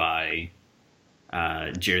exemplified by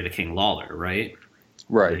Jerry the King Lawler, right?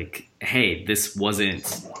 Right. Hey,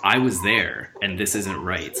 I was there, and this isn't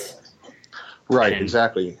right. Right,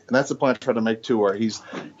 exactly. And that's the point I tried to make too, where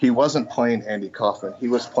he wasn't playing Andy Kaufman. He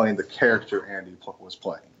was playing the character Andy was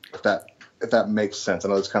playing, if that makes sense. I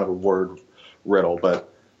know it's kind of a word riddle,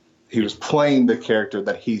 but he was playing the character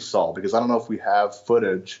that he saw, because I don't know if we have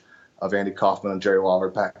footage of Andy Kaufman and Jerry Lawler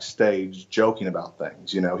backstage joking about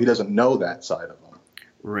things. He doesn't know that side of them.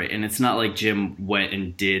 Right, and it's not like Jim went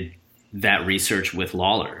and did that research with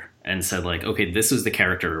Lawler and said, okay, this is the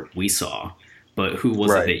character we saw, but who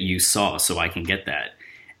was it that you saw so I can get that?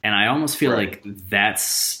 And I almost feel like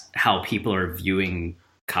that's how people are viewing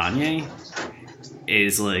Kanye,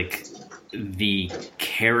 is the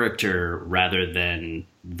character rather than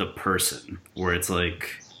the person, where it's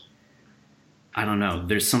I don't know,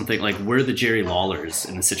 there's something we're the Jerry Lawlers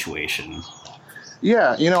in the situation.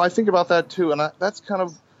 Yeah, I think about that too, and that's kind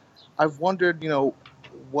of, I've wondered,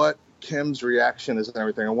 what Kim's reaction is and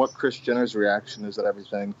everything, and what Kris Jenner's reaction is and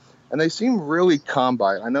everything, and they seem really calm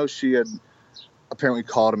by it. I know she had apparently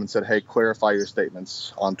called him and said, hey, clarify your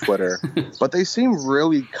statements on Twitter, but they seem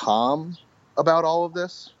really calm about all of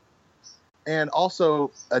this. And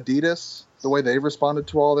also Adidas, the way they've responded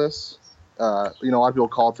to all this, a lot of people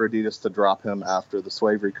called for Adidas to drop him after the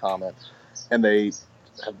slavery comment, and they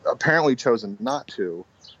have apparently chosen not to.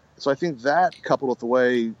 So I think that, coupled with the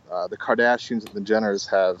way the Kardashians and the Jenners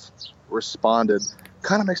have responded,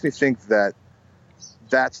 kind of makes me think that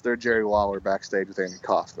that's their Jerry Lawler backstage with Andy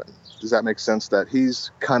Kaufman. Does that make sense? That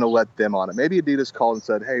he's kind of let them on it. Maybe Adidas called and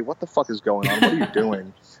said, hey, what the fuck is going on? What are you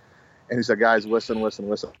doing? And he said, guys, listen.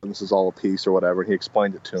 This is all a piece or whatever. And he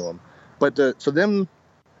explained it to them. But for them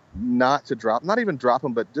not even drop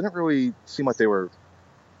him, but didn't really seem like they were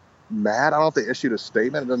mad. I don't know if they issued a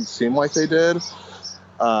statement. It doesn't seem like they did.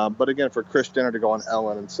 But again, for Kris Jenner to go on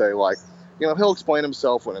Ellen and say, like, he'll explain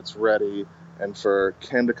himself when it's ready, and for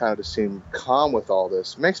Kim to kind of just seem calm with all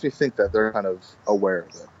this makes me think that they're kind of aware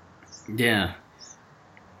of it. Yeah,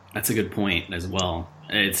 that's a good point as well.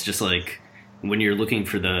 It's just like when you're looking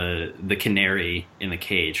for the canary in the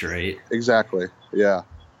cage, right? Exactly. Yeah.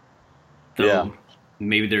 Though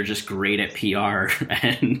maybe they're just great at PR,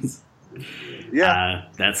 and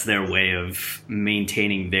that's their way of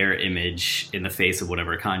maintaining their image in the face of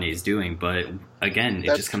whatever Kanye's doing. But again,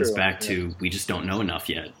 it just comes back to we just don't know enough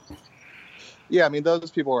yet. Yeah, I mean,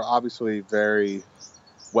 those people are obviously very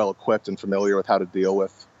well equipped and familiar with how to deal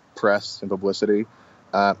with press and publicity.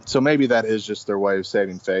 So maybe that is just their way of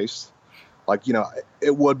saving face. Like,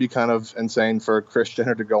 it would be kind of insane for Kris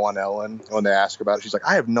Jenner to go on Ellen when they ask her about it. She's like,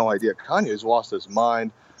 I have no idea. Kanye's lost his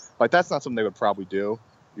mind. Like, that's not something they would probably do.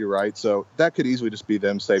 You're right. So that could easily just be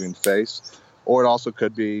them saving face. Or it also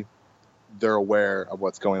could be they're aware of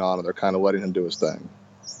what's going on and they're kind of letting him do his thing.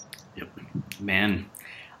 Yep. Man,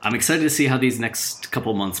 I'm excited to see how these next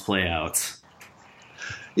couple months play out.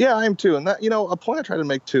 Yeah, I am too. And that, a point I tried to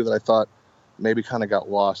make too that I thought maybe kind of got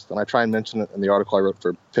lost, and I try and mention it in the article I wrote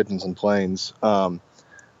for Pigeons and Planes. I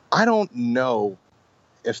don't know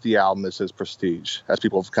if the album is his prestige, as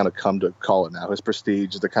people have kind of come to call it now. His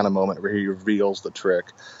prestige is the kind of moment where he reveals the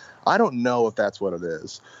trick. I don't know if that's what it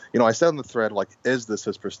is. I said in the thread, like, is this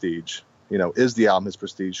his prestige? Is the album his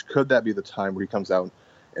prestige? Could that be the time where he comes out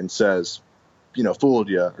and says, fooled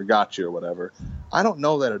you or got you or whatever? I don't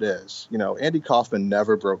know that it is. Andy Kaufman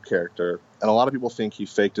never broke character, and a lot of people think he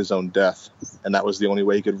faked his own death, and that was the only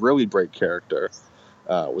way he could really break character,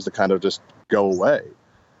 was to kind of just go away.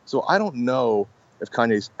 So I don't know if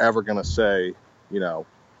Kanye's ever going to say,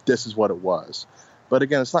 this is what it was. But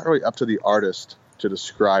again, it's not really up to the artist to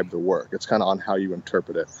describe the work. It's kind of on how you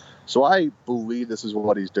interpret it. So I believe this is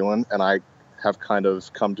what he's doing, and I have kind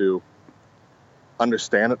of come to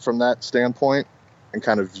understand it from that standpoint and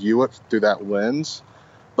kind of view it through that lens.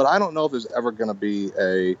 But I don't know if there's ever going to be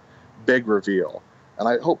a big reveal. And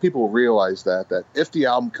I hope people realize that if the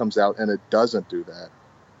album comes out and it doesn't do that,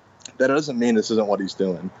 that doesn't mean this isn't what he's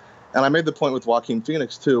doing. And I made the point with Joaquin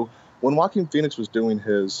Phoenix too. When Joaquin Phoenix was doing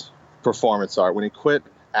his performance art, when he quit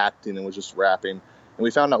acting and was just rapping, and we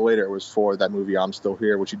found out later it was for that movie I'm Still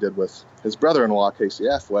Here, which he did with his brother-in-law, Casey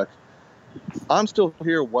Affleck, I'm Still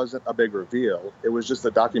Here wasn't a big reveal. It was just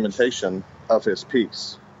a documentation of his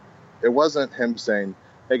piece. It wasn't him saying,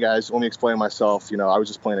 hey guys, let me explain myself, I was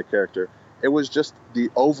just playing a character. It was just the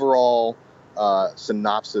overall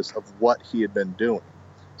synopsis of what he had been doing.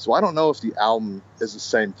 So I don't know if the album is the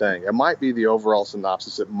same thing. It might be the overall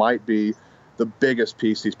synopsis. It might be the biggest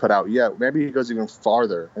piece he's put out yet. Maybe he goes even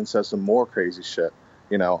farther and says some more crazy shit.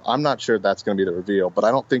 I'm not sure that's going to be the reveal, but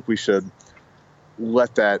I don't think we should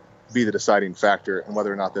let that be the deciding factor in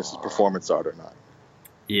whether or not this is performance art or not.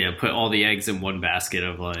 Yeah, put all the eggs in one basket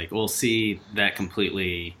of like, we'll see, that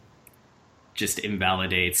completely just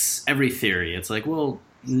invalidates every theory. It's like, well,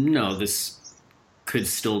 no, this could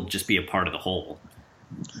still just be a part of the whole.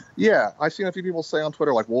 Yeah, I've seen a few people say on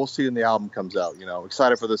Twitter, like, we'll see when the album comes out,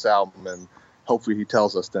 excited for this album, and hopefully he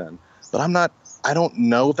tells us then. But I don't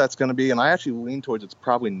know if that's going to be, and I actually lean towards it's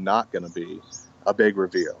probably not going to be a big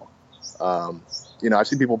reveal. I've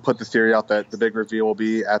seen people put the theory out that the big reveal will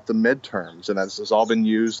be at the midterms, and this has all been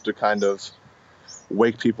used to kind of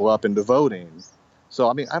wake people up into voting. So,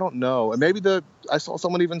 I mean, I don't know. And maybe I saw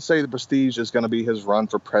someone even say the prestige is going to be his run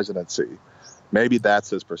for presidency. Maybe that's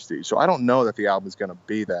his prestige. So I don't know that the album is going to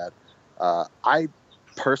be that. I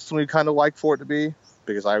personally kind of like for it to be,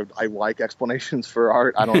 because I like explanations for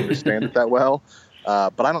art. I don't understand it that well.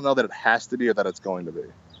 But I don't know that it has to be or that it's going to be.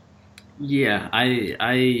 Yeah, I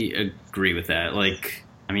agree with that. Like,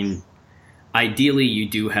 I mean, ideally you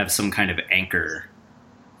do have some kind of anchor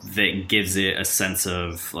that gives it a sense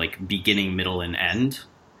of like beginning, middle, and end.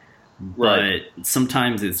 Right. But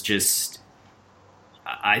sometimes it's just,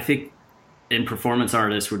 I think an performance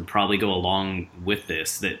artist would probably go along with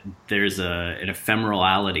this, that there's an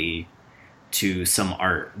ephemerality to some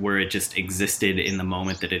art where it just existed in the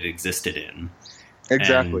moment that it existed in.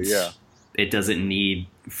 Exactly, and yeah. It doesn't need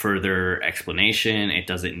further explanation. It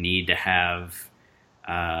doesn't need to have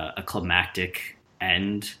a climactic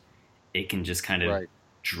end. It can just kind of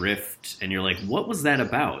drift, and you're like, what was that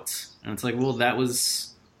about? And it's like, well, that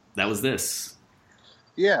was this.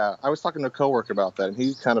 Yeah, I was talking to a coworker about that, and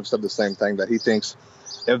he kind of said the same thing, that he thinks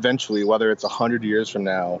eventually, whether it's 100 years from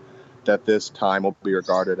now, that this time will be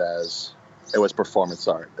regarded as it was performance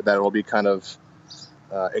art, that it will be kind of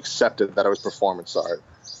accepted that it was performance art.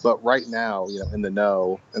 But right now, in the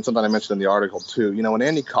know, and something I mentioned in the article too, when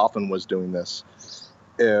Andy Kaufman was doing this,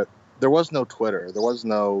 there was no Twitter, there was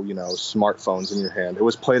no, smartphones in your hand. It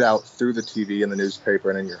was played out through the TV and the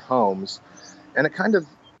newspaper and in your homes, and it kind of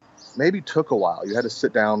maybe took a while. You had to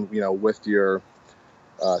sit down, with your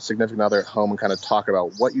significant other at home and kind of talk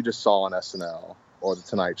about what you just saw on SNL or The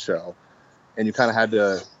Tonight Show, and you kind of had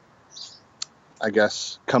to, I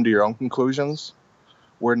guess, come to your own conclusions.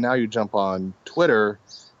 Where now you jump on Twitter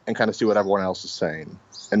and kind of see what everyone else is saying,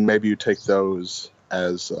 and maybe you take those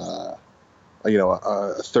as a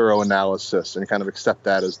thorough analysis and kind of accept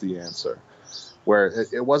that as the answer. Where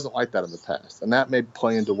it wasn't like that in the past, and that may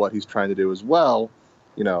play into what he's trying to do as well.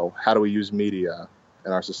 How do we use media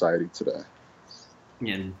in our society today?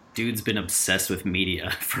 Yeah, dude's been obsessed with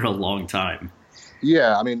media for a long time.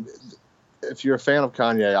 Yeah, I mean, if you're a fan of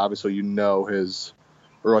Kanye, obviously his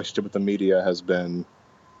relationship with the media has been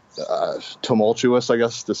tumultuous, I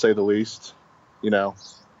guess, to say the least,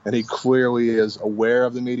 and he clearly is aware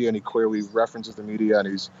of the media, and he clearly references the media, and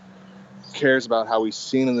he cares about how he's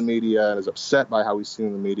seen in the media and is upset by how he's seen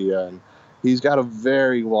in the media, and he's got a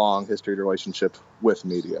very long history relationship with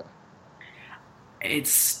media.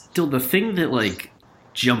 It's still the thing that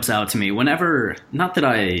jumps out to me whenever, not that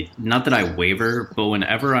I waver, but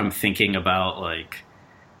whenever I'm thinking about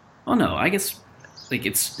oh no, I guess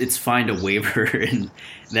it's fine to waver in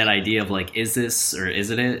that idea of is this or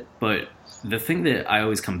isn't it? But the thing that I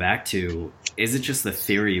always come back to isn't just the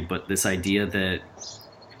theory, but this idea that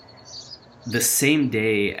the same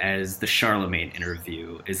day as the Charlemagne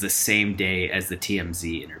interview is the same day as the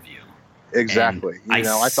TMZ interview. Exactly.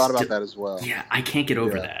 I thought about that as well. Yeah, I can't get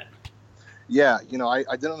over that. Yeah,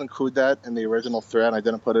 I didn't include that in the original thread. I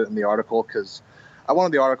didn't put it in the article because I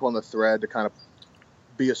wanted the article and the thread to kind of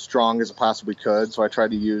be as strong as it possibly could, so I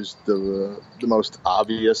tried to use the most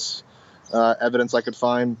obvious evidence I could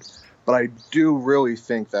find. But I do really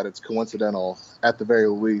think that it's coincidental, at the very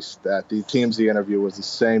least, that the TMZ interview was the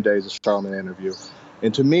same day as the Charlemagne interview.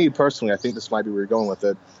 And to me, personally, I think this might be where you're going with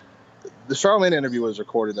it. The Charlemagne interview was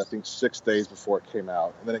recorded, I think, 6 days before it came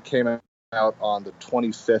out. And then it came out on the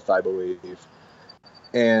 25th, I believe.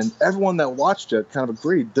 And everyone that watched it kind of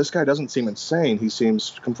agreed, this guy doesn't seem insane. He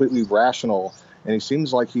seems completely rational. And he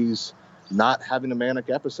seems like he's not having a manic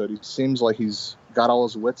episode. He seems like he's got all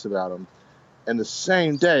his wits about him. And the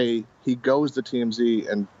same day, he goes to TMZ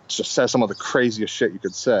and just says some of the craziest shit you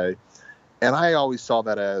could say. And I always saw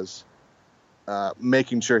that as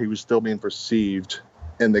making sure he was still being perceived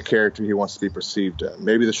in the character he wants to be perceived in.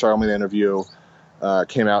 Maybe the Charlemagne interview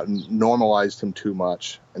came out and normalized him too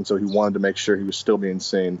much. And so he wanted to make sure he was still being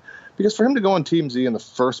seen. Because for him to go on TMZ in the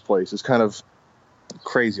first place is kind of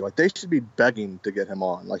crazy. They should be begging to get him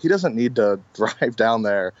on. He doesn't need to drive down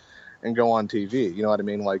there and go on TV. You know what I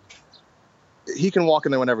mean? He can walk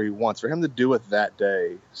in there whenever he wants. For him to do it that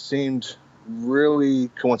day seemed really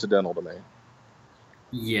coincidental to me.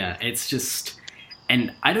 Yeah, it's just,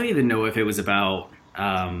 and I don't even know if it was about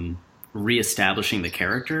reestablishing the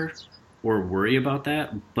character or worry about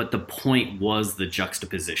that, but the point was the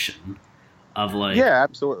juxtaposition of yeah,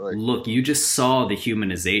 absolutely. Look, you just saw the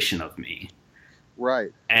humanization of me.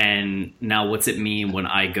 Right. And now what's it mean when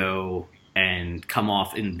I go and come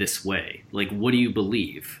off in this way? What do you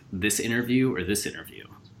believe? This interview or this interview?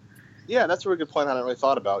 Yeah, that's a really good point I hadn't really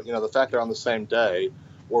thought about. The fact they're on the same day,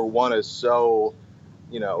 where one is so,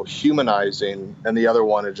 humanizing, and the other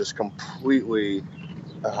one is just completely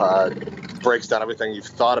breaks down everything you've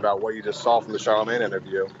thought about what you just saw from the Charlemagne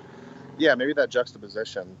interview. Yeah, maybe that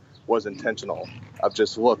juxtaposition was intentional of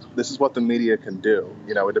just, look, this is what the media can do.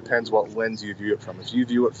 It depends what lens you view it from. If you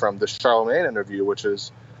view it from the Charlemagne interview, which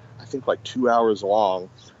is, I think, 2 hours long,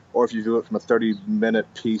 or if you view it from a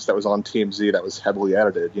 30-minute piece that was on TMZ that was heavily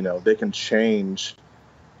edited, they can change,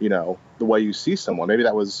 the way you see someone. Maybe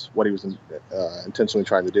that was what he was intentionally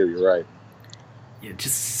trying to do. You're right. It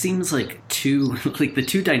just seems the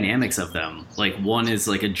two dynamics of them. One is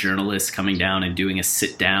a journalist coming down and doing a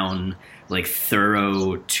sit-down,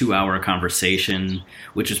 thorough 2-hour conversation,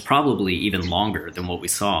 which is probably even longer than what we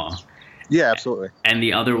saw. Yeah, absolutely. And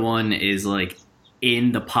the other one is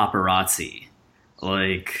in the paparazzi,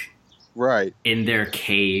 right in their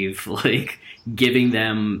cave, giving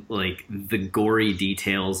them the gory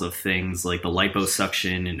details of things like the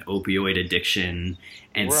liposuction and opioid addiction,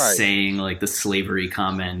 and saying the slavery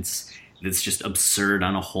comments that's just absurd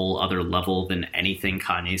on a whole other level than anything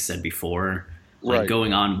Kanye said before.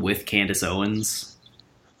 Going on with Candace Owens.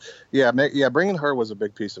 Yeah, bringing her was a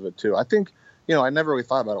big piece of it too. I think, I never really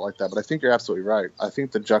thought about it like that, but I think you're absolutely right. I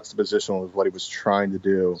think the juxtaposition was what he was trying to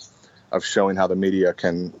do, of showing how the media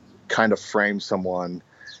can kind of frame someone,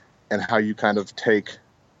 and how you kind of take,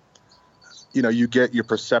 you get your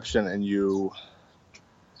perception, and you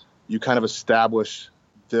kind of establish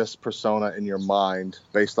this persona in your mind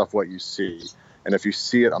based off what you see. And if you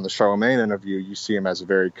see it on the Charlemagne interview, you see him as a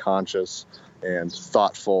very conscious and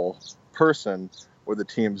thoughtful person, where the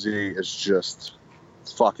TMZ is just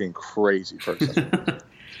fucking crazy person.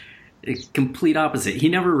 Complete opposite. He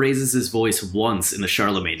never raises his voice once in the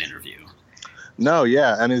Charlemagne interview. No,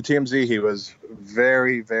 yeah. And in the TMZ, he was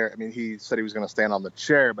very, very, he said he was going to stand on the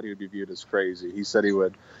chair, but he would be viewed as crazy. He said he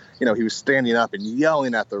would, he was standing up and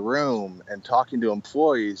yelling at the room and talking to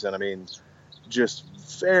employees. And just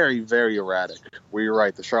very, very erratic. Well, you're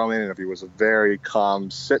right. The Charlemagne interview was a very calm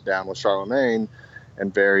sit down with Charlemagne,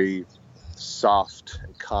 and very soft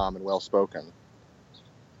and calm and well-spoken.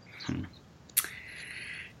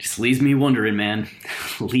 Just leaves me wondering, man.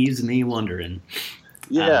 Leaves me wondering.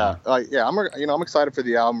 Yeah, I'm excited for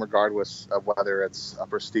the album, regardless of whether it's a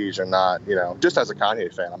prestige or not. Just as a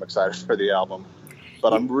Kanye fan, I'm excited for the album,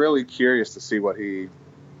 but I'm really curious to see what he,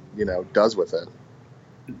 does with it.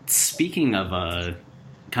 Speaking of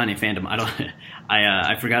Kanye fandom,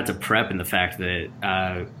 I forgot to prep in the fact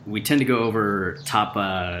that we tend to go over top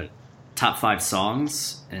 5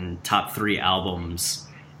 songs and top 3 albums,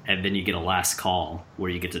 and then you get a last call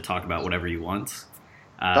where you get to talk about whatever you want.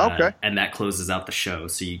 Okay. And that closes out the show.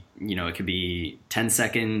 So it could be 10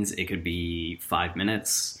 seconds, it could be 5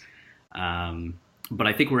 minutes. But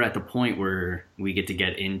I think we're at the point where we get to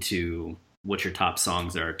get into what your top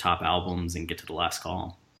songs are, top albums, and get to the last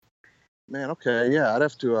call. Man, okay, yeah, I'd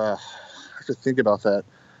have to think about that.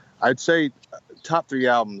 I'd say top 3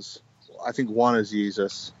 albums. I think 1 is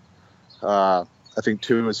Yeezus. I think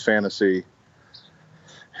 2 is Fantasy.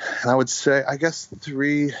 And I would say, I guess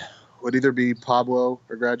 3 would either be Pablo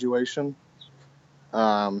or Graduation.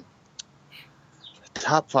 Top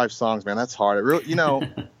 5 songs, man, that's hard. It really,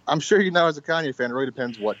 I'm sure as a Kanye fan, it really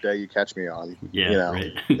depends what day you catch me on. Yeah,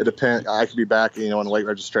 right. It depends. I could be back, in late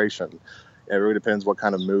registration. It really depends what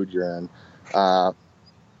kind of mood you're in.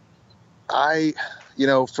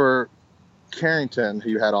 For Carrington, who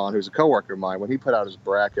you had on, who's a coworker of mine, when he put out his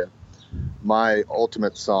bracket, my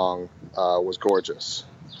ultimate song was Gorgeous.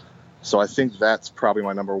 So I think that's probably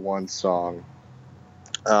my number 1 song.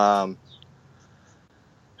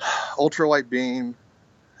 Ultralight Beam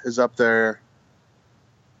is up there.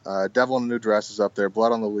 Devil in a New Dress is up there.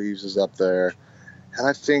 Blood on the Leaves is up there. And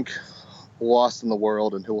I think Lost in the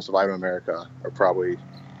World and Who Will Survive in America are probably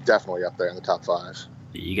definitely up there in the top 5.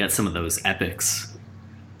 You got some of those epics.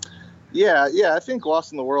 Yeah, I think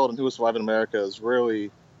Lost in the World and Who Will Survive in America is really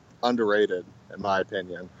underrated, in my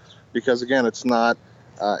opinion. Because, again, it's not...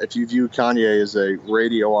 if you view Kanye as a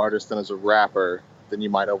radio artist and as a rapper, then you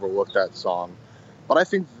might overlook that song. But I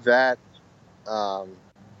think that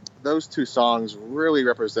those 2 songs really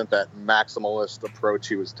represent that maximalist approach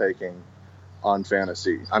he was taking on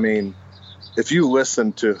Fantasy. If you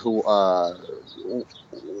listen to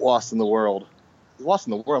Lost in the World,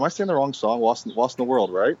 am I saying the wrong song? Lost in the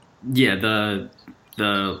World, right? Yeah,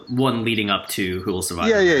 the one leading up to Who Will Survive.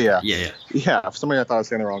 Yeah. Yeah, for some reason I thought I was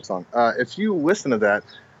saying the wrong song. If you listen to that,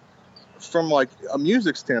 from like a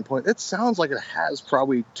music standpoint, it sounds like it has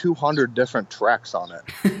probably 200 different tracks on it.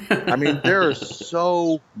 There are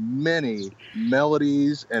so many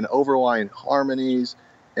melodies and overlying harmonies,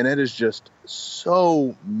 and it is just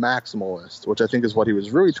so maximalist, which I think is what he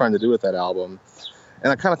was really trying to do with that album.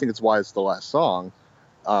 And I kind of think it's why it's the last song.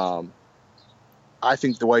 I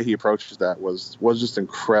think the way he approaches that was just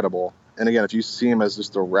incredible. And again, if you see him as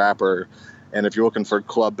just a rapper, and if you're looking for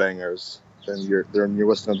club bangers, then you're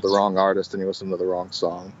listening to the wrong artist and you're listening to the wrong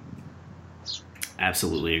song.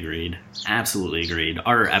 Absolutely agreed.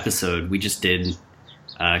 Our episode we just did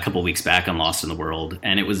a couple weeks back on Lost in the World,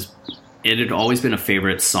 and it had always been a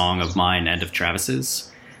favorite song of mine and of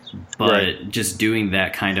Travis's. But right. Just doing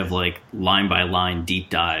that kind of like line by line deep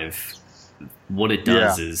dive, what it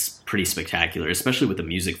does is pretty spectacular, especially with the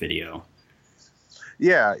music video.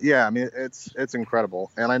 Yeah. It's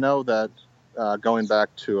incredible. And I know that going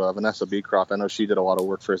back to Vanessa Beecroft, I know she did a lot of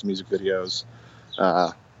work for his music videos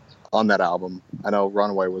on that album. I know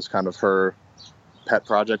Runaway was kind of her pet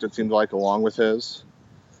project, it seemed like, along with his.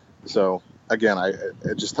 So again,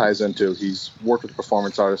 it just ties into he's worked with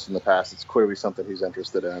performance artists in the past. It's clearly something he's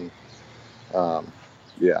interested in.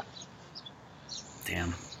 Yeah.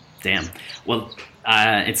 Damn. Well,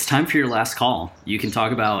 it's time for your last call. You can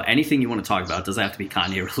talk about anything you want to talk about. It doesn't have to be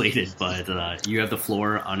Kanye related, but you have the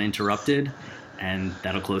floor uninterrupted. and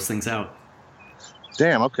that'll close things out.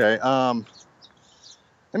 Damn. Okay.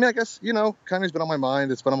 I mean, I guess, Kanye's been on my mind.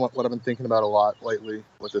 It's been on what I've been thinking about a lot lately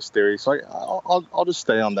with this theory. So I'll just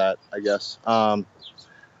stay on that, I guess. I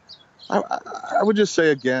would just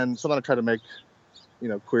say again, something I try to make,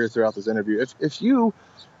 clear throughout this interview. If you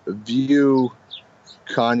view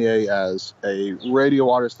Kanye as a radio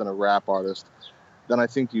artist and a rap artist, then I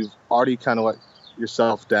think you've already kind of let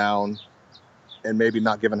yourself down and maybe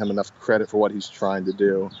not given him enough credit for what he's trying to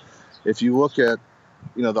do. If you look at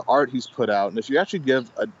the art he's put out, and if you actually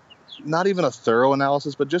give not even a thorough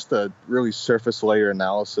analysis, but just a really surface layer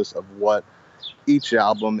analysis of what each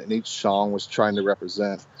album and each song was trying to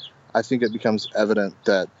represent, I think it becomes evident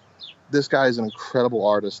that this guy is an incredible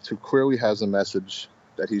artist who clearly has a message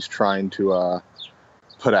that he's trying to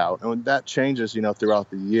put out. And that changes, throughout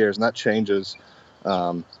the years, and that changes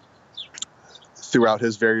throughout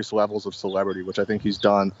his various levels of celebrity, which I think he's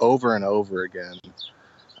done over and over again.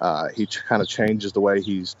 He kind of changes the way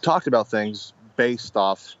he's talked about things based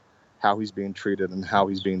off how he's being treated and how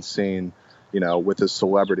he's being seen, with his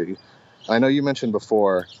celebrity. I know you mentioned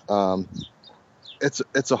before,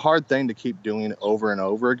 it's a hard thing to keep doing over and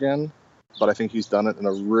over again, but I think he's done it in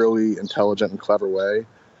a really intelligent and clever way,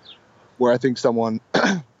 where I think someone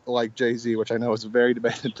like Jay-Z, which I know is a very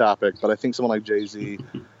debated topic, but I think someone like Jay-Z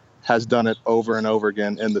has done it over and over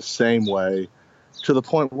again in the same way, to the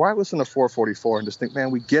point where I listen to 444 and just think,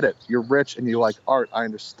 man, we get it. You're rich and you like art. I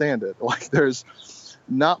understand it. Like, there's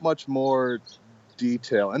not much more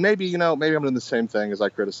detail. And maybe I'm doing the same thing as I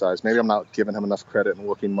criticize. Maybe I'm not giving him enough credit and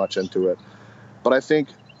looking much into it. But I think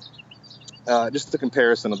just the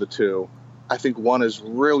comparison of the two, I think one is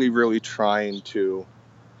really, really trying to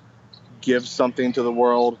give something to the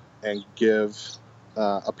world and give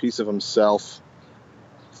a piece of himself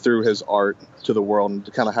through his art to the world, and to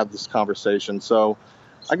kind of have this conversation. So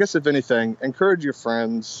I guess, if anything, encourage your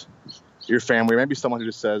friends, your family, maybe someone who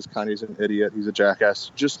just says Kanye's an idiot, he's a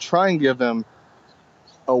jackass. Just try and give them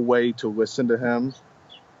a way to listen to him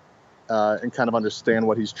and kind of understand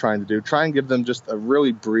what he's trying to do. Try and give them just a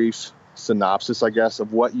really brief synopsis, I guess,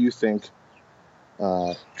 of what you think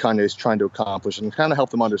Kanye's trying to accomplish, and kind of help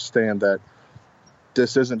them understand that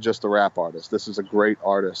this isn't just a rap artist. This is a great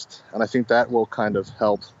artist. And I think that will kind of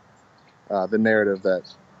help the narrative that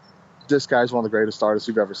this guy's one of the greatest artists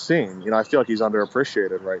we've ever seen. I feel like he's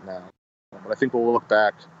underappreciated right now. But I think we'll look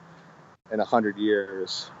back in 100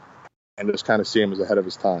 years and just kind of see him as ahead of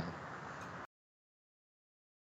his time.